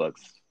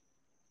 influx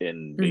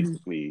in Hmm.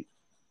 basically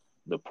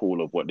the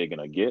pool of what they're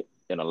gonna get,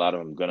 and a lot of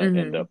them gonna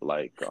end Hmm. up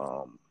like with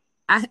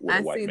a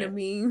I white seen a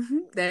man.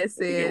 meme that If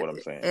you get said what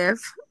I'm saying.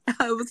 if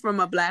it was from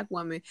a black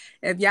woman,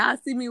 if y'all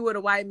see me with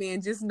a white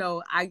man, just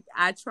know I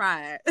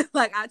tried.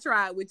 Like I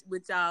tried with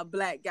y'all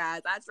black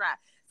guys. I tried.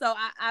 So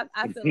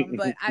I feel him,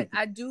 but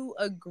I do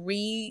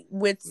agree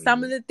with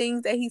some of Mhm. the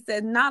things that he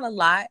said. Not a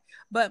lot,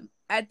 but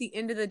at the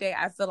end of the day,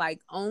 I feel like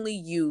only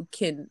you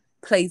can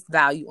place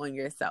value on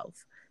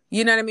yourself.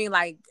 You know what I mean?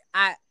 Like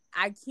I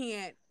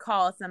can't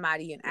call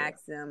somebody and Yeah.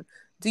 ask them,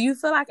 do you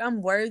feel like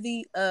I'm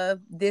worthy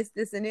of this,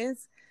 and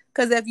this?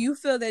 Because if you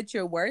feel that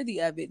you're worthy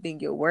of it, then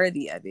you're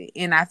worthy of it.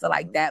 And I feel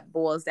like Mhm. that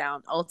boils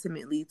down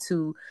ultimately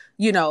to,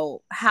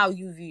 how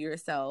you view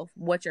yourself,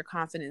 what your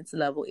confidence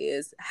level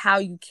is, how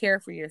you care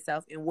for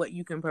yourself, and what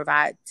you can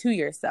provide to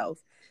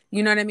yourself.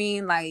 You know what I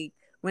mean? Like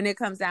when it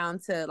comes down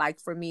to, like,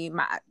 for me,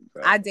 I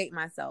Exactly. date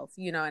myself,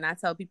 and I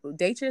tell people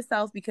date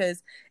yourself,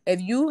 because if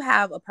you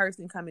have a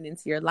person coming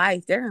into your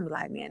life, they're gonna be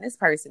like, man, this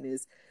person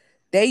is,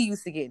 they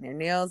used to getting their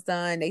nails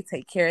done. They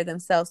take care of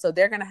themselves. So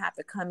they're going to have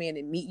to come in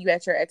and meet you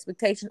at your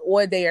expectation.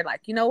 Or they are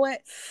like, you know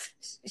what?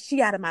 She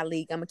out of my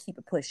league. I'm going to keep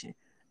it pushing.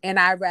 And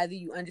I'd rather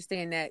you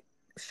understand that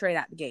straight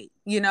out the gate.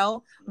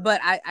 But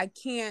I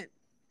can't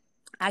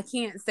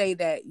say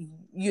that,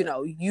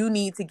 you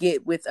need to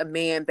get with a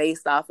man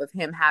based off of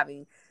him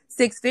having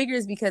 6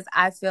 figures, because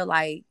I feel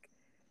like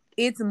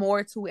it's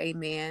more to a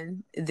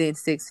man than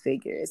 6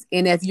 figures.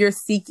 And if you're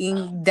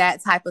seeking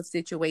that type of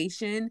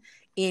situation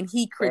and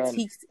he And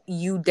critiques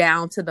you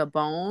down to the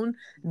bone,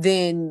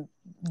 then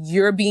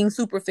you're being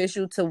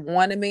superficial to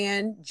want a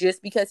man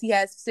just because he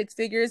has 6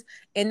 figures.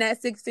 And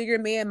that 6-figure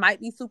man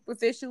might be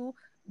superficial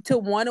to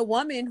want a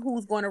woman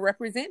who's going to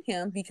represent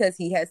him because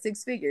he has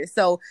six figures.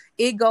 So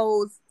it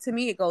goes, to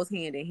me, it goes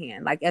hand in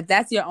hand. Like if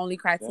that's your only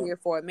criteria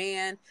for a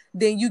man,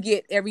 then you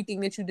get everything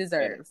that you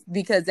deserve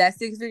because that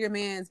six figure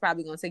man is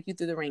probably going to take you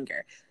through the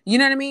ringer. You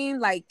know what I mean?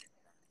 Like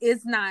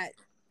it's not.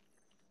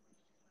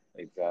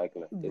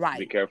 Exactly. Right.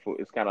 Be careful.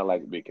 It's kind of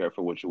like be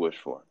careful what you wish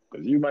for.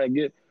 Because you might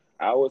get,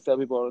 I always tell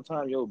people all the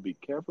time, yo, be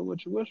careful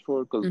what you wish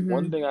for. Because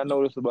one thing I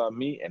noticed about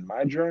me and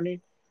my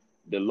journey,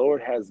 the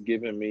Lord has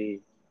given me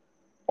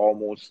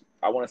almost,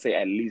 I want to say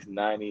at least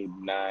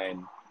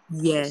 99%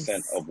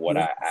 of what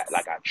I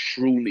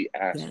truly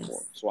ask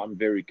for. So I'm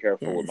very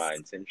careful with my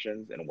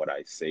intentions and what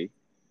I say.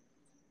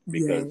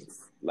 Because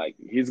like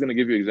he's gonna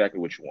give you exactly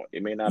what you want.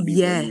 It may not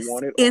be when you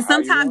want it, or and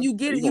sometimes you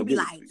get it, you'll be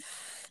like,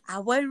 I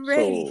wasn't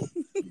ready.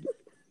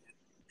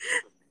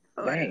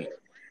 So, dang.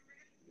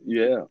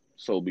 Yeah.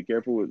 So be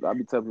careful with. I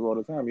be telling people all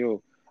the time,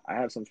 yo. I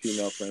have some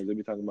female friends. They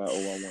be talking about, oh,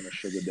 I want a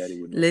sugar daddy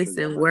with no sugar.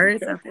 Listen,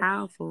 words are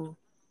powerful.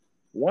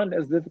 One,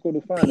 that's difficult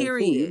to find.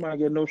 Period. And two, you might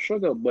get no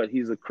sugar, but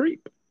he's a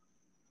creep.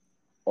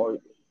 Or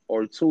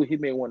two, he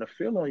may want to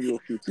feel on you a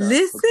few times.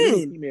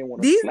 Listen,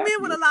 these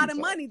men with a lot of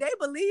money, they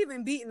believe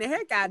in beating the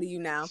heck out of you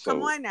now. So,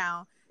 come on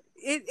now.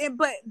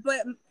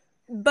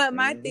 But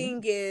my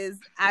thing is,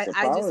 I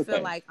just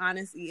feel like,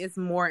 honestly, it's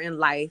more in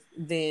life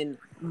than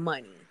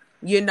money.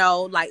 You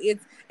know, like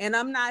it's, and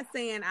I'm not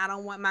saying I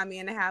don't want my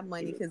man to have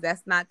money because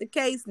that's not the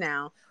case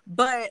now.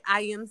 But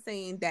I am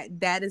saying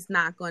that is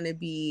not going to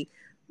be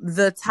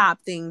the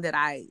top thing that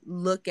I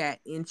look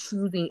at in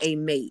choosing a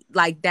mate.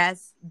 Like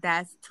that's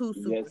too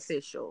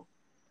superficial.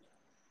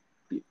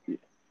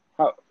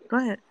 Go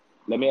ahead.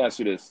 Let me ask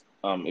you this,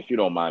 if you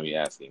don't mind me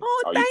asking.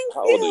 Oh,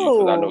 how old are you?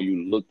 Because I know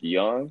you look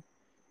young,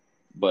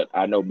 but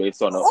I know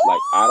based on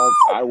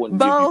I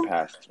wouldn't give you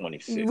past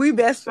 26. We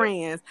best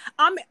friends.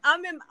 I'm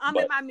in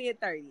my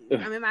mid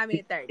 30s. I'm in my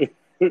mid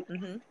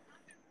 30s.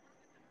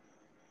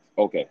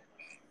 Okay.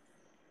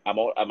 I'm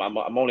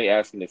only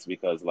asking this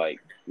because like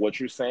what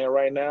you're saying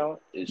right now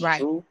is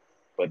true,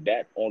 but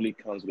that only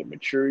comes with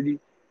maturity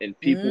and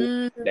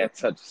people that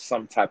touch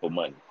some type of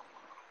money.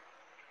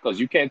 Because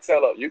you can't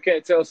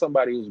tell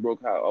somebody who's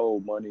broke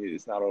how money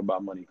is not all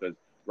about money. Because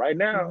right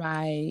now,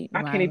 I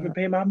can't even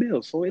pay my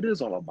bills, so it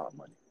is all about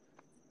money.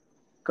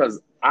 Because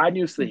I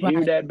used to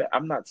hear that, but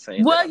I'm not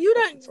saying. Well, you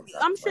don't.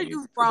 I'm sure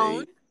you've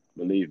grown.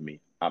 Believe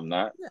me, I'm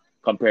not. Yeah.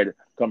 Compared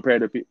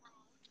to people.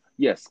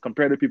 Yes,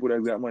 compared to people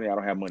that got money, I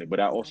don't have money. But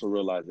I also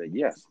realize that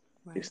yes,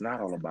 it's not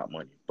all about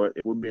money. But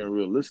if we're being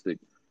realistic,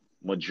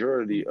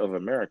 majority of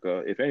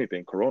America, if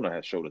anything, Corona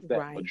has showed us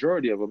that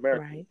majority of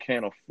America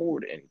can't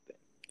afford anything.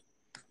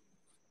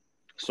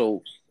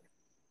 So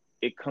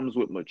it comes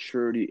with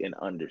maturity and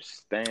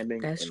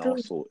understanding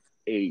also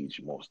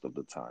age most of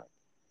the time.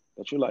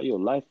 That you're like,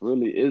 life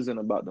really isn't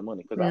about the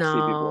money. Because I see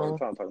people all the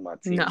time talking about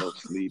no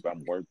sleep,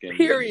 I'm working.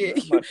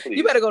 Period. Like,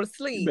 you better go to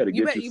sleep.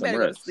 You better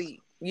go to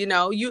sleep. You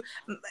know, you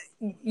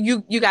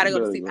got to go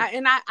to sleep.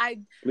 I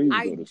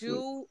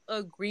do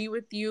agree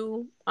with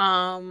you.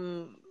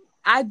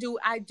 I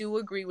do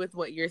agree with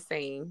what you're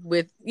saying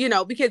with,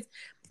 because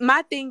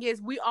my thing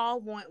is we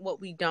all want what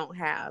we don't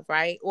have,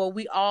 right? Or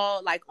we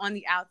all like on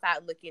the outside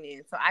looking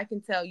in. So I can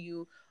tell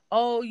you,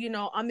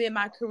 I'm in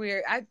my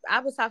career.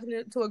 I was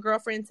talking to a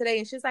girlfriend today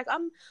and she's like,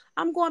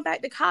 I'm going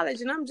back to college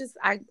and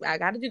I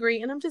got a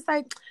degree and I'm just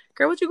like,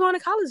 girl, what you going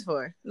to college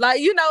for? Like,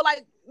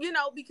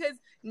 because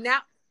now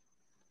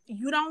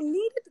you don't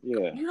need it.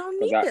 Yeah. You don't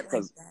need it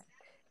like that.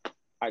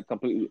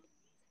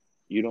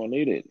 You don't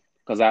need it.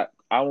 Because I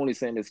only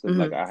saying this because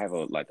like I have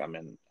I'm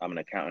an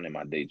accountant in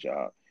my day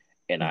job.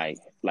 And I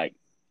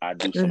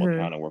do some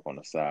accounting work on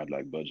the side,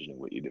 like budgeting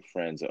with either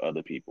friends or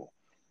other people.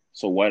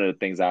 So one of the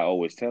things I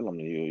always tell them,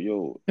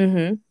 you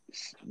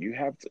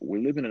have to.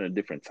 We're living in a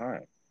different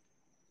time.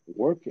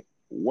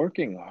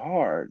 Working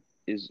hard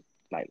is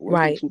like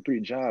working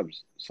 2-3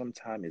 jobs.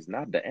 Sometimes is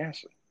not the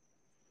answer.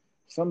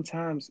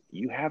 Sometimes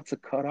you have to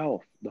cut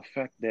off the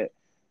fact that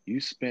you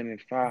spending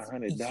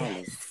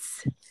 $500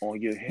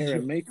 on your hair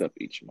and makeup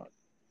each month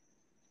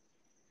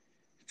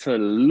to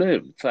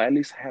live, to at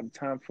least have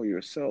time for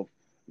yourself.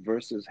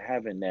 Versus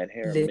having that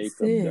hair and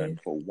makeup done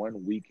for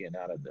one weekend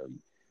out of the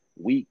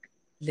week.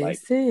 To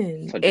just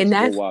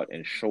go out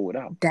and show it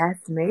out.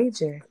 That's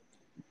major.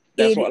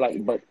 That's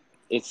what but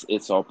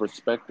it's all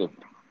perspective.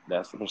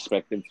 That's the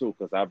perspective too,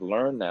 because I've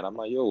learned that. I'm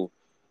like, you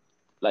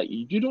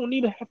don't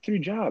need to have 3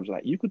 jobs.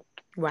 Like you could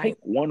take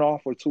 1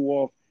 off or 2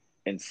 off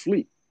and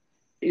sleep.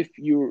 If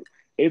you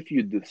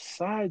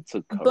decide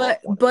to cut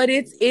off but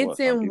it's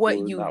in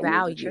what you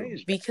value.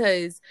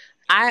 Because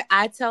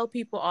I tell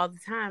people all the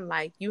time,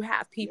 like you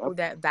have people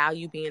that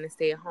value being a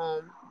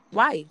stay-at-home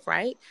wife,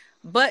 right?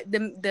 But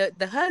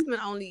the husband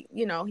only,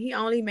 he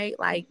only made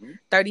like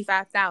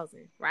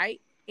 $35,000, right?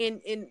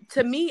 And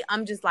to me,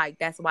 I'm just like,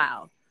 that's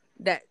wild.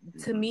 That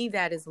to me,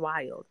 that is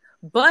wild.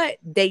 But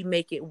they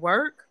make it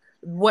work.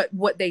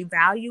 What they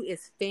value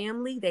is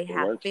family. They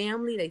have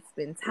family. They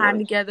spend time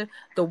together.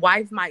 The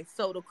wife might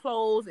sew the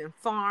clothes and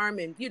farm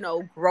and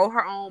grow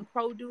her own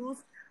produce,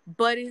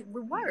 but it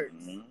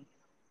works.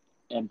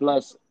 And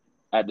plus,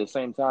 At the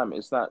same time,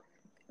 it's not.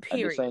 At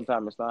the same Period.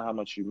 time, it's not how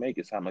much you make;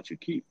 it's how much you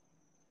keep.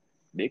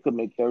 They could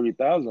make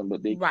 30,000,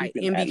 but they Right.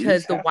 keeping And at because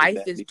least the half of wife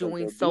that is because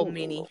doing their so bills are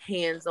many low.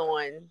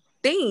 hands-on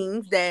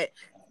things that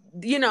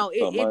So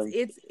it's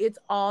money, it's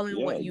all in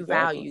yeah, what you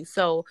exactly. value.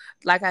 So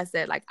like I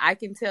said, like I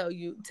can tell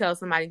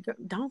somebody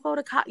don't go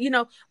to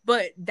college,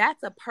 but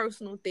that's a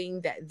personal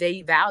thing that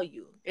they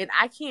value. And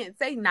I can't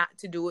say not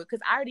to do it because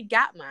I already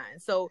got mine.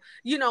 So,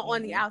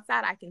 on the Hmm.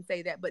 outside I can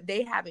say that, but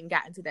they haven't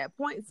gotten to that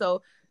point.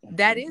 So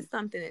that is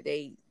something that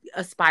they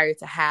aspire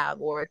to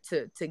have or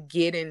to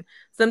get. And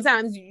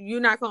sometimes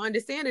you're not gonna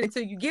understand it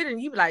until you get it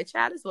and you be like,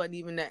 child, this wasn't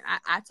even that.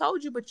 I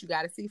told you, but you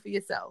gotta see for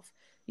yourself.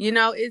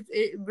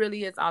 It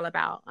really is all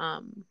about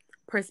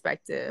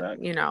perspective.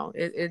 Facts.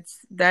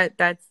 It's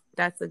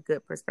that's a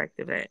good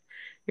perspective that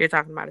you're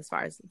talking about as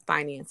far as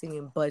financing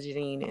and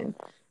budgeting and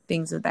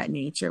things of that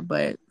nature.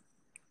 But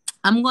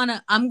I'm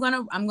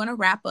gonna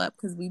wrap up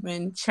because we've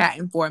been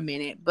chatting for a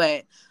minute.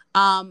 But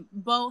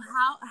Bo,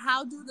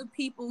 how do the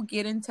people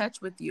get in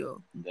touch with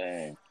you?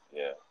 Dang.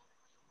 Yeah.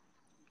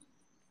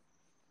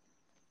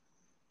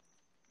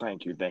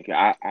 Thank you. Thank you.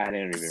 I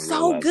didn't even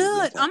So realize we've been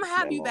good. I'm talking gonna for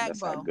have that you long. back,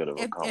 That's how Bo, good of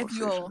a if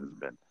you'll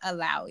conversation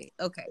allow it.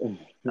 Okay. it's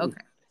been.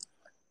 Okay.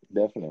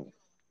 Definitely.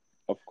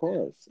 Of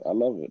course. I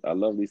love it. I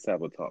love these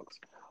type of talks.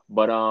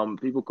 But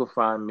people could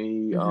find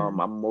me. Mm-hmm.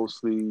 I'm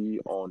mostly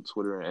on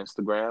Twitter and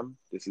Instagram.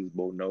 This is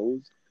Bo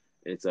Knows.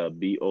 It's a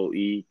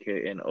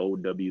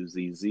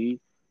BoeKnowzz.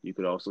 You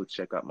could also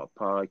check out my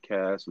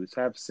podcast. We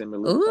have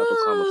similar type of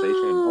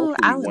conversation, and Ooh,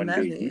 hopefully I one love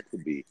day you it.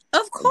 could be Of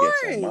a guest on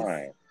course.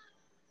 mine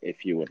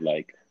if you would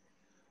like.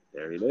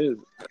 There it is.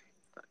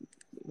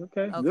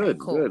 Okay, Okay, good,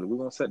 cool. good. We're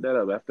gonna set that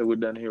up. After we're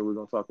done here, we're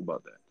gonna talk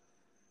about that.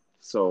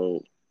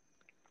 So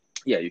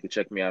yeah, you can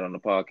check me out on the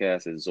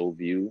podcast at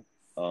Zoview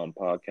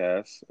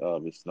podcast.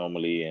 It's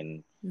normally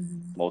in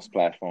Mm-hmm. most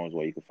platforms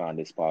where you can find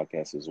this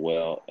podcast as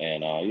well.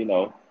 And I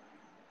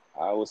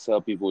always tell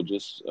people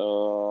just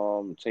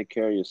take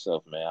care of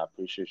yourself, man. I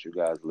appreciate you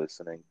guys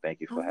listening. Thank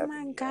you Oh for having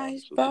my me on. gosh,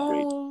 This was a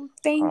great Bo.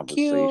 Thank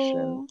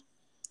conversation, you.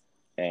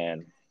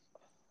 and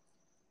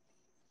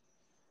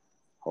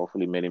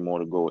hopefully many more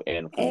to go.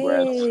 And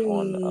congrats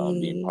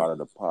on being Hey. part of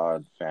the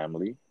pod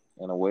family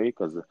in a way,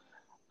 because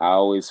I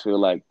always feel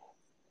like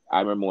I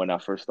remember when I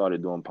first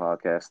started doing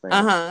podcasting,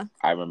 Uh-huh.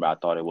 I remember I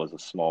thought it was a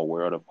small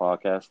world of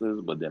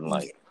podcasters, but then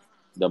like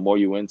the more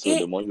you into it,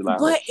 the more you're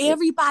like, oh But shit,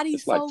 everybody's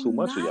it's like so too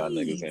much of y'all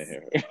niggas in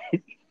nice.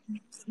 here.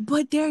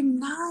 But they're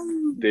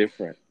nice.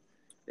 Different.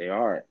 They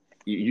are.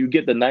 You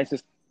get the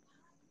nicest.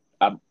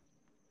 I,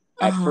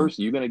 at Uh-huh. first,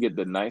 you're gonna get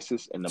the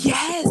nicest and the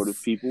most supportive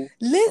Yes. people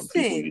from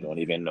people you Listen. don't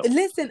even know.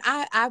 Listen,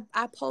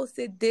 I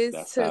posted this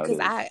That's to how it because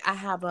is. I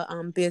have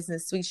a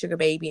business, Sweet Sugar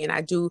Baby, and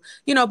I do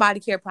body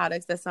care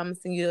products. That's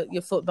something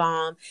your foot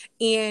balm,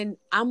 and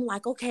I'm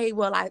like, okay,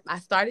 well I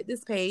started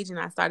this page and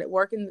I started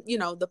working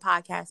the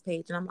podcast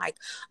page, and I'm like,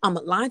 I'm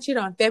gonna launch it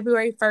on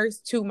February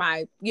 1st to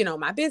my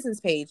my business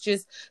page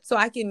just so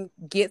I can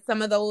get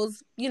some of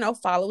those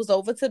followers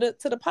over to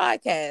the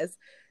podcast.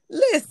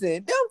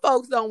 Listen, them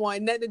folks don't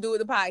want nothing to do with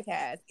the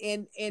podcast.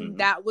 And Hmm.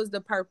 that was the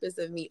purpose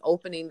of me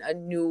opening a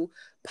new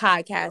Yeah.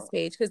 podcast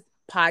page because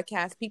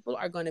podcast people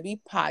are going to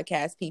be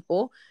podcast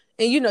people.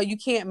 And you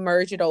can't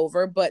merge it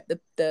over, but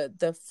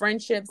the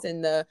friendships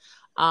and the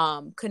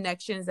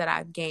connections that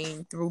I've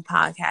gained through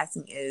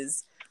podcasting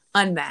is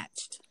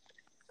unmatched.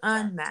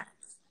 Unmatched.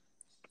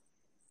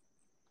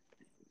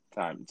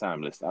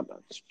 Timeless.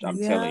 I'm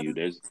telling Yeah.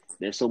 you,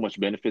 there's so much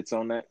benefits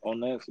on that.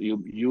 So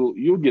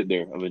you'll get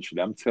there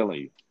eventually. I'm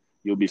telling you,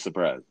 you'll be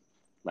surprised.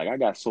 Like I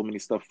got so many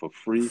stuff for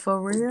free For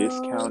or real.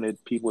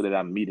 discounted. People that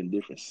I meet in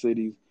different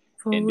cities,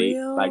 For and they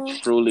like real.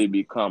 truly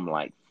become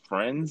like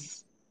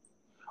friends.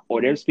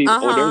 Or there's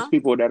Uh-huh.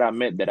 people that I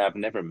met that I've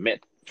never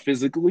met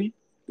physically.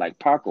 Like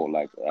Paco,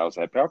 like I was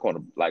at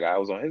Paco, like I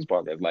was on his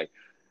podcast. Like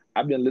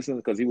I've been listening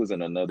because he was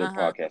in another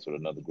Uh-huh. podcast with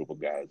another group of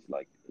guys,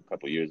 like a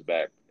couple years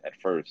back at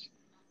first.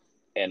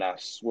 And I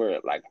swear,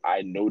 like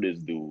I know this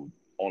dude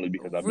only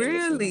because I've been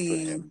listening to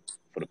Really? him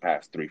for the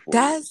past 3 4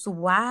 years, That's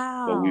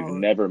but we've wow.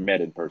 never met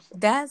in person.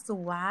 That's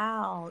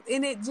wild.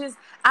 And it just,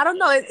 I don't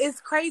know,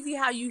 it's crazy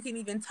how you can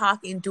even talk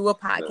and do a So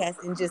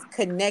podcast and just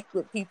connect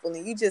with people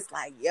and you just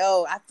like,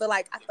 yo, I feel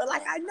like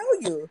I know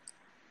you.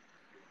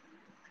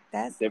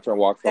 That's different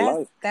walks of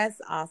life.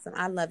 that's awesome.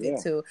 I love it Yeah,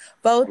 too.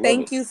 Bo, I love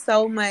thank it. you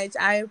so much.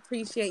 I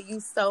appreciate you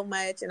so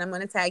much. And I'm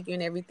gonna tag you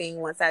and everything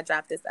once I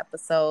drop this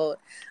episode.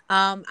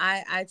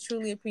 I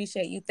truly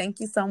appreciate you. Thank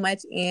you so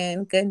much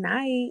and good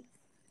night.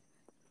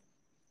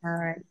 All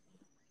right.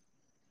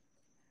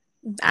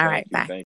 All right, Thank you. bye. Thank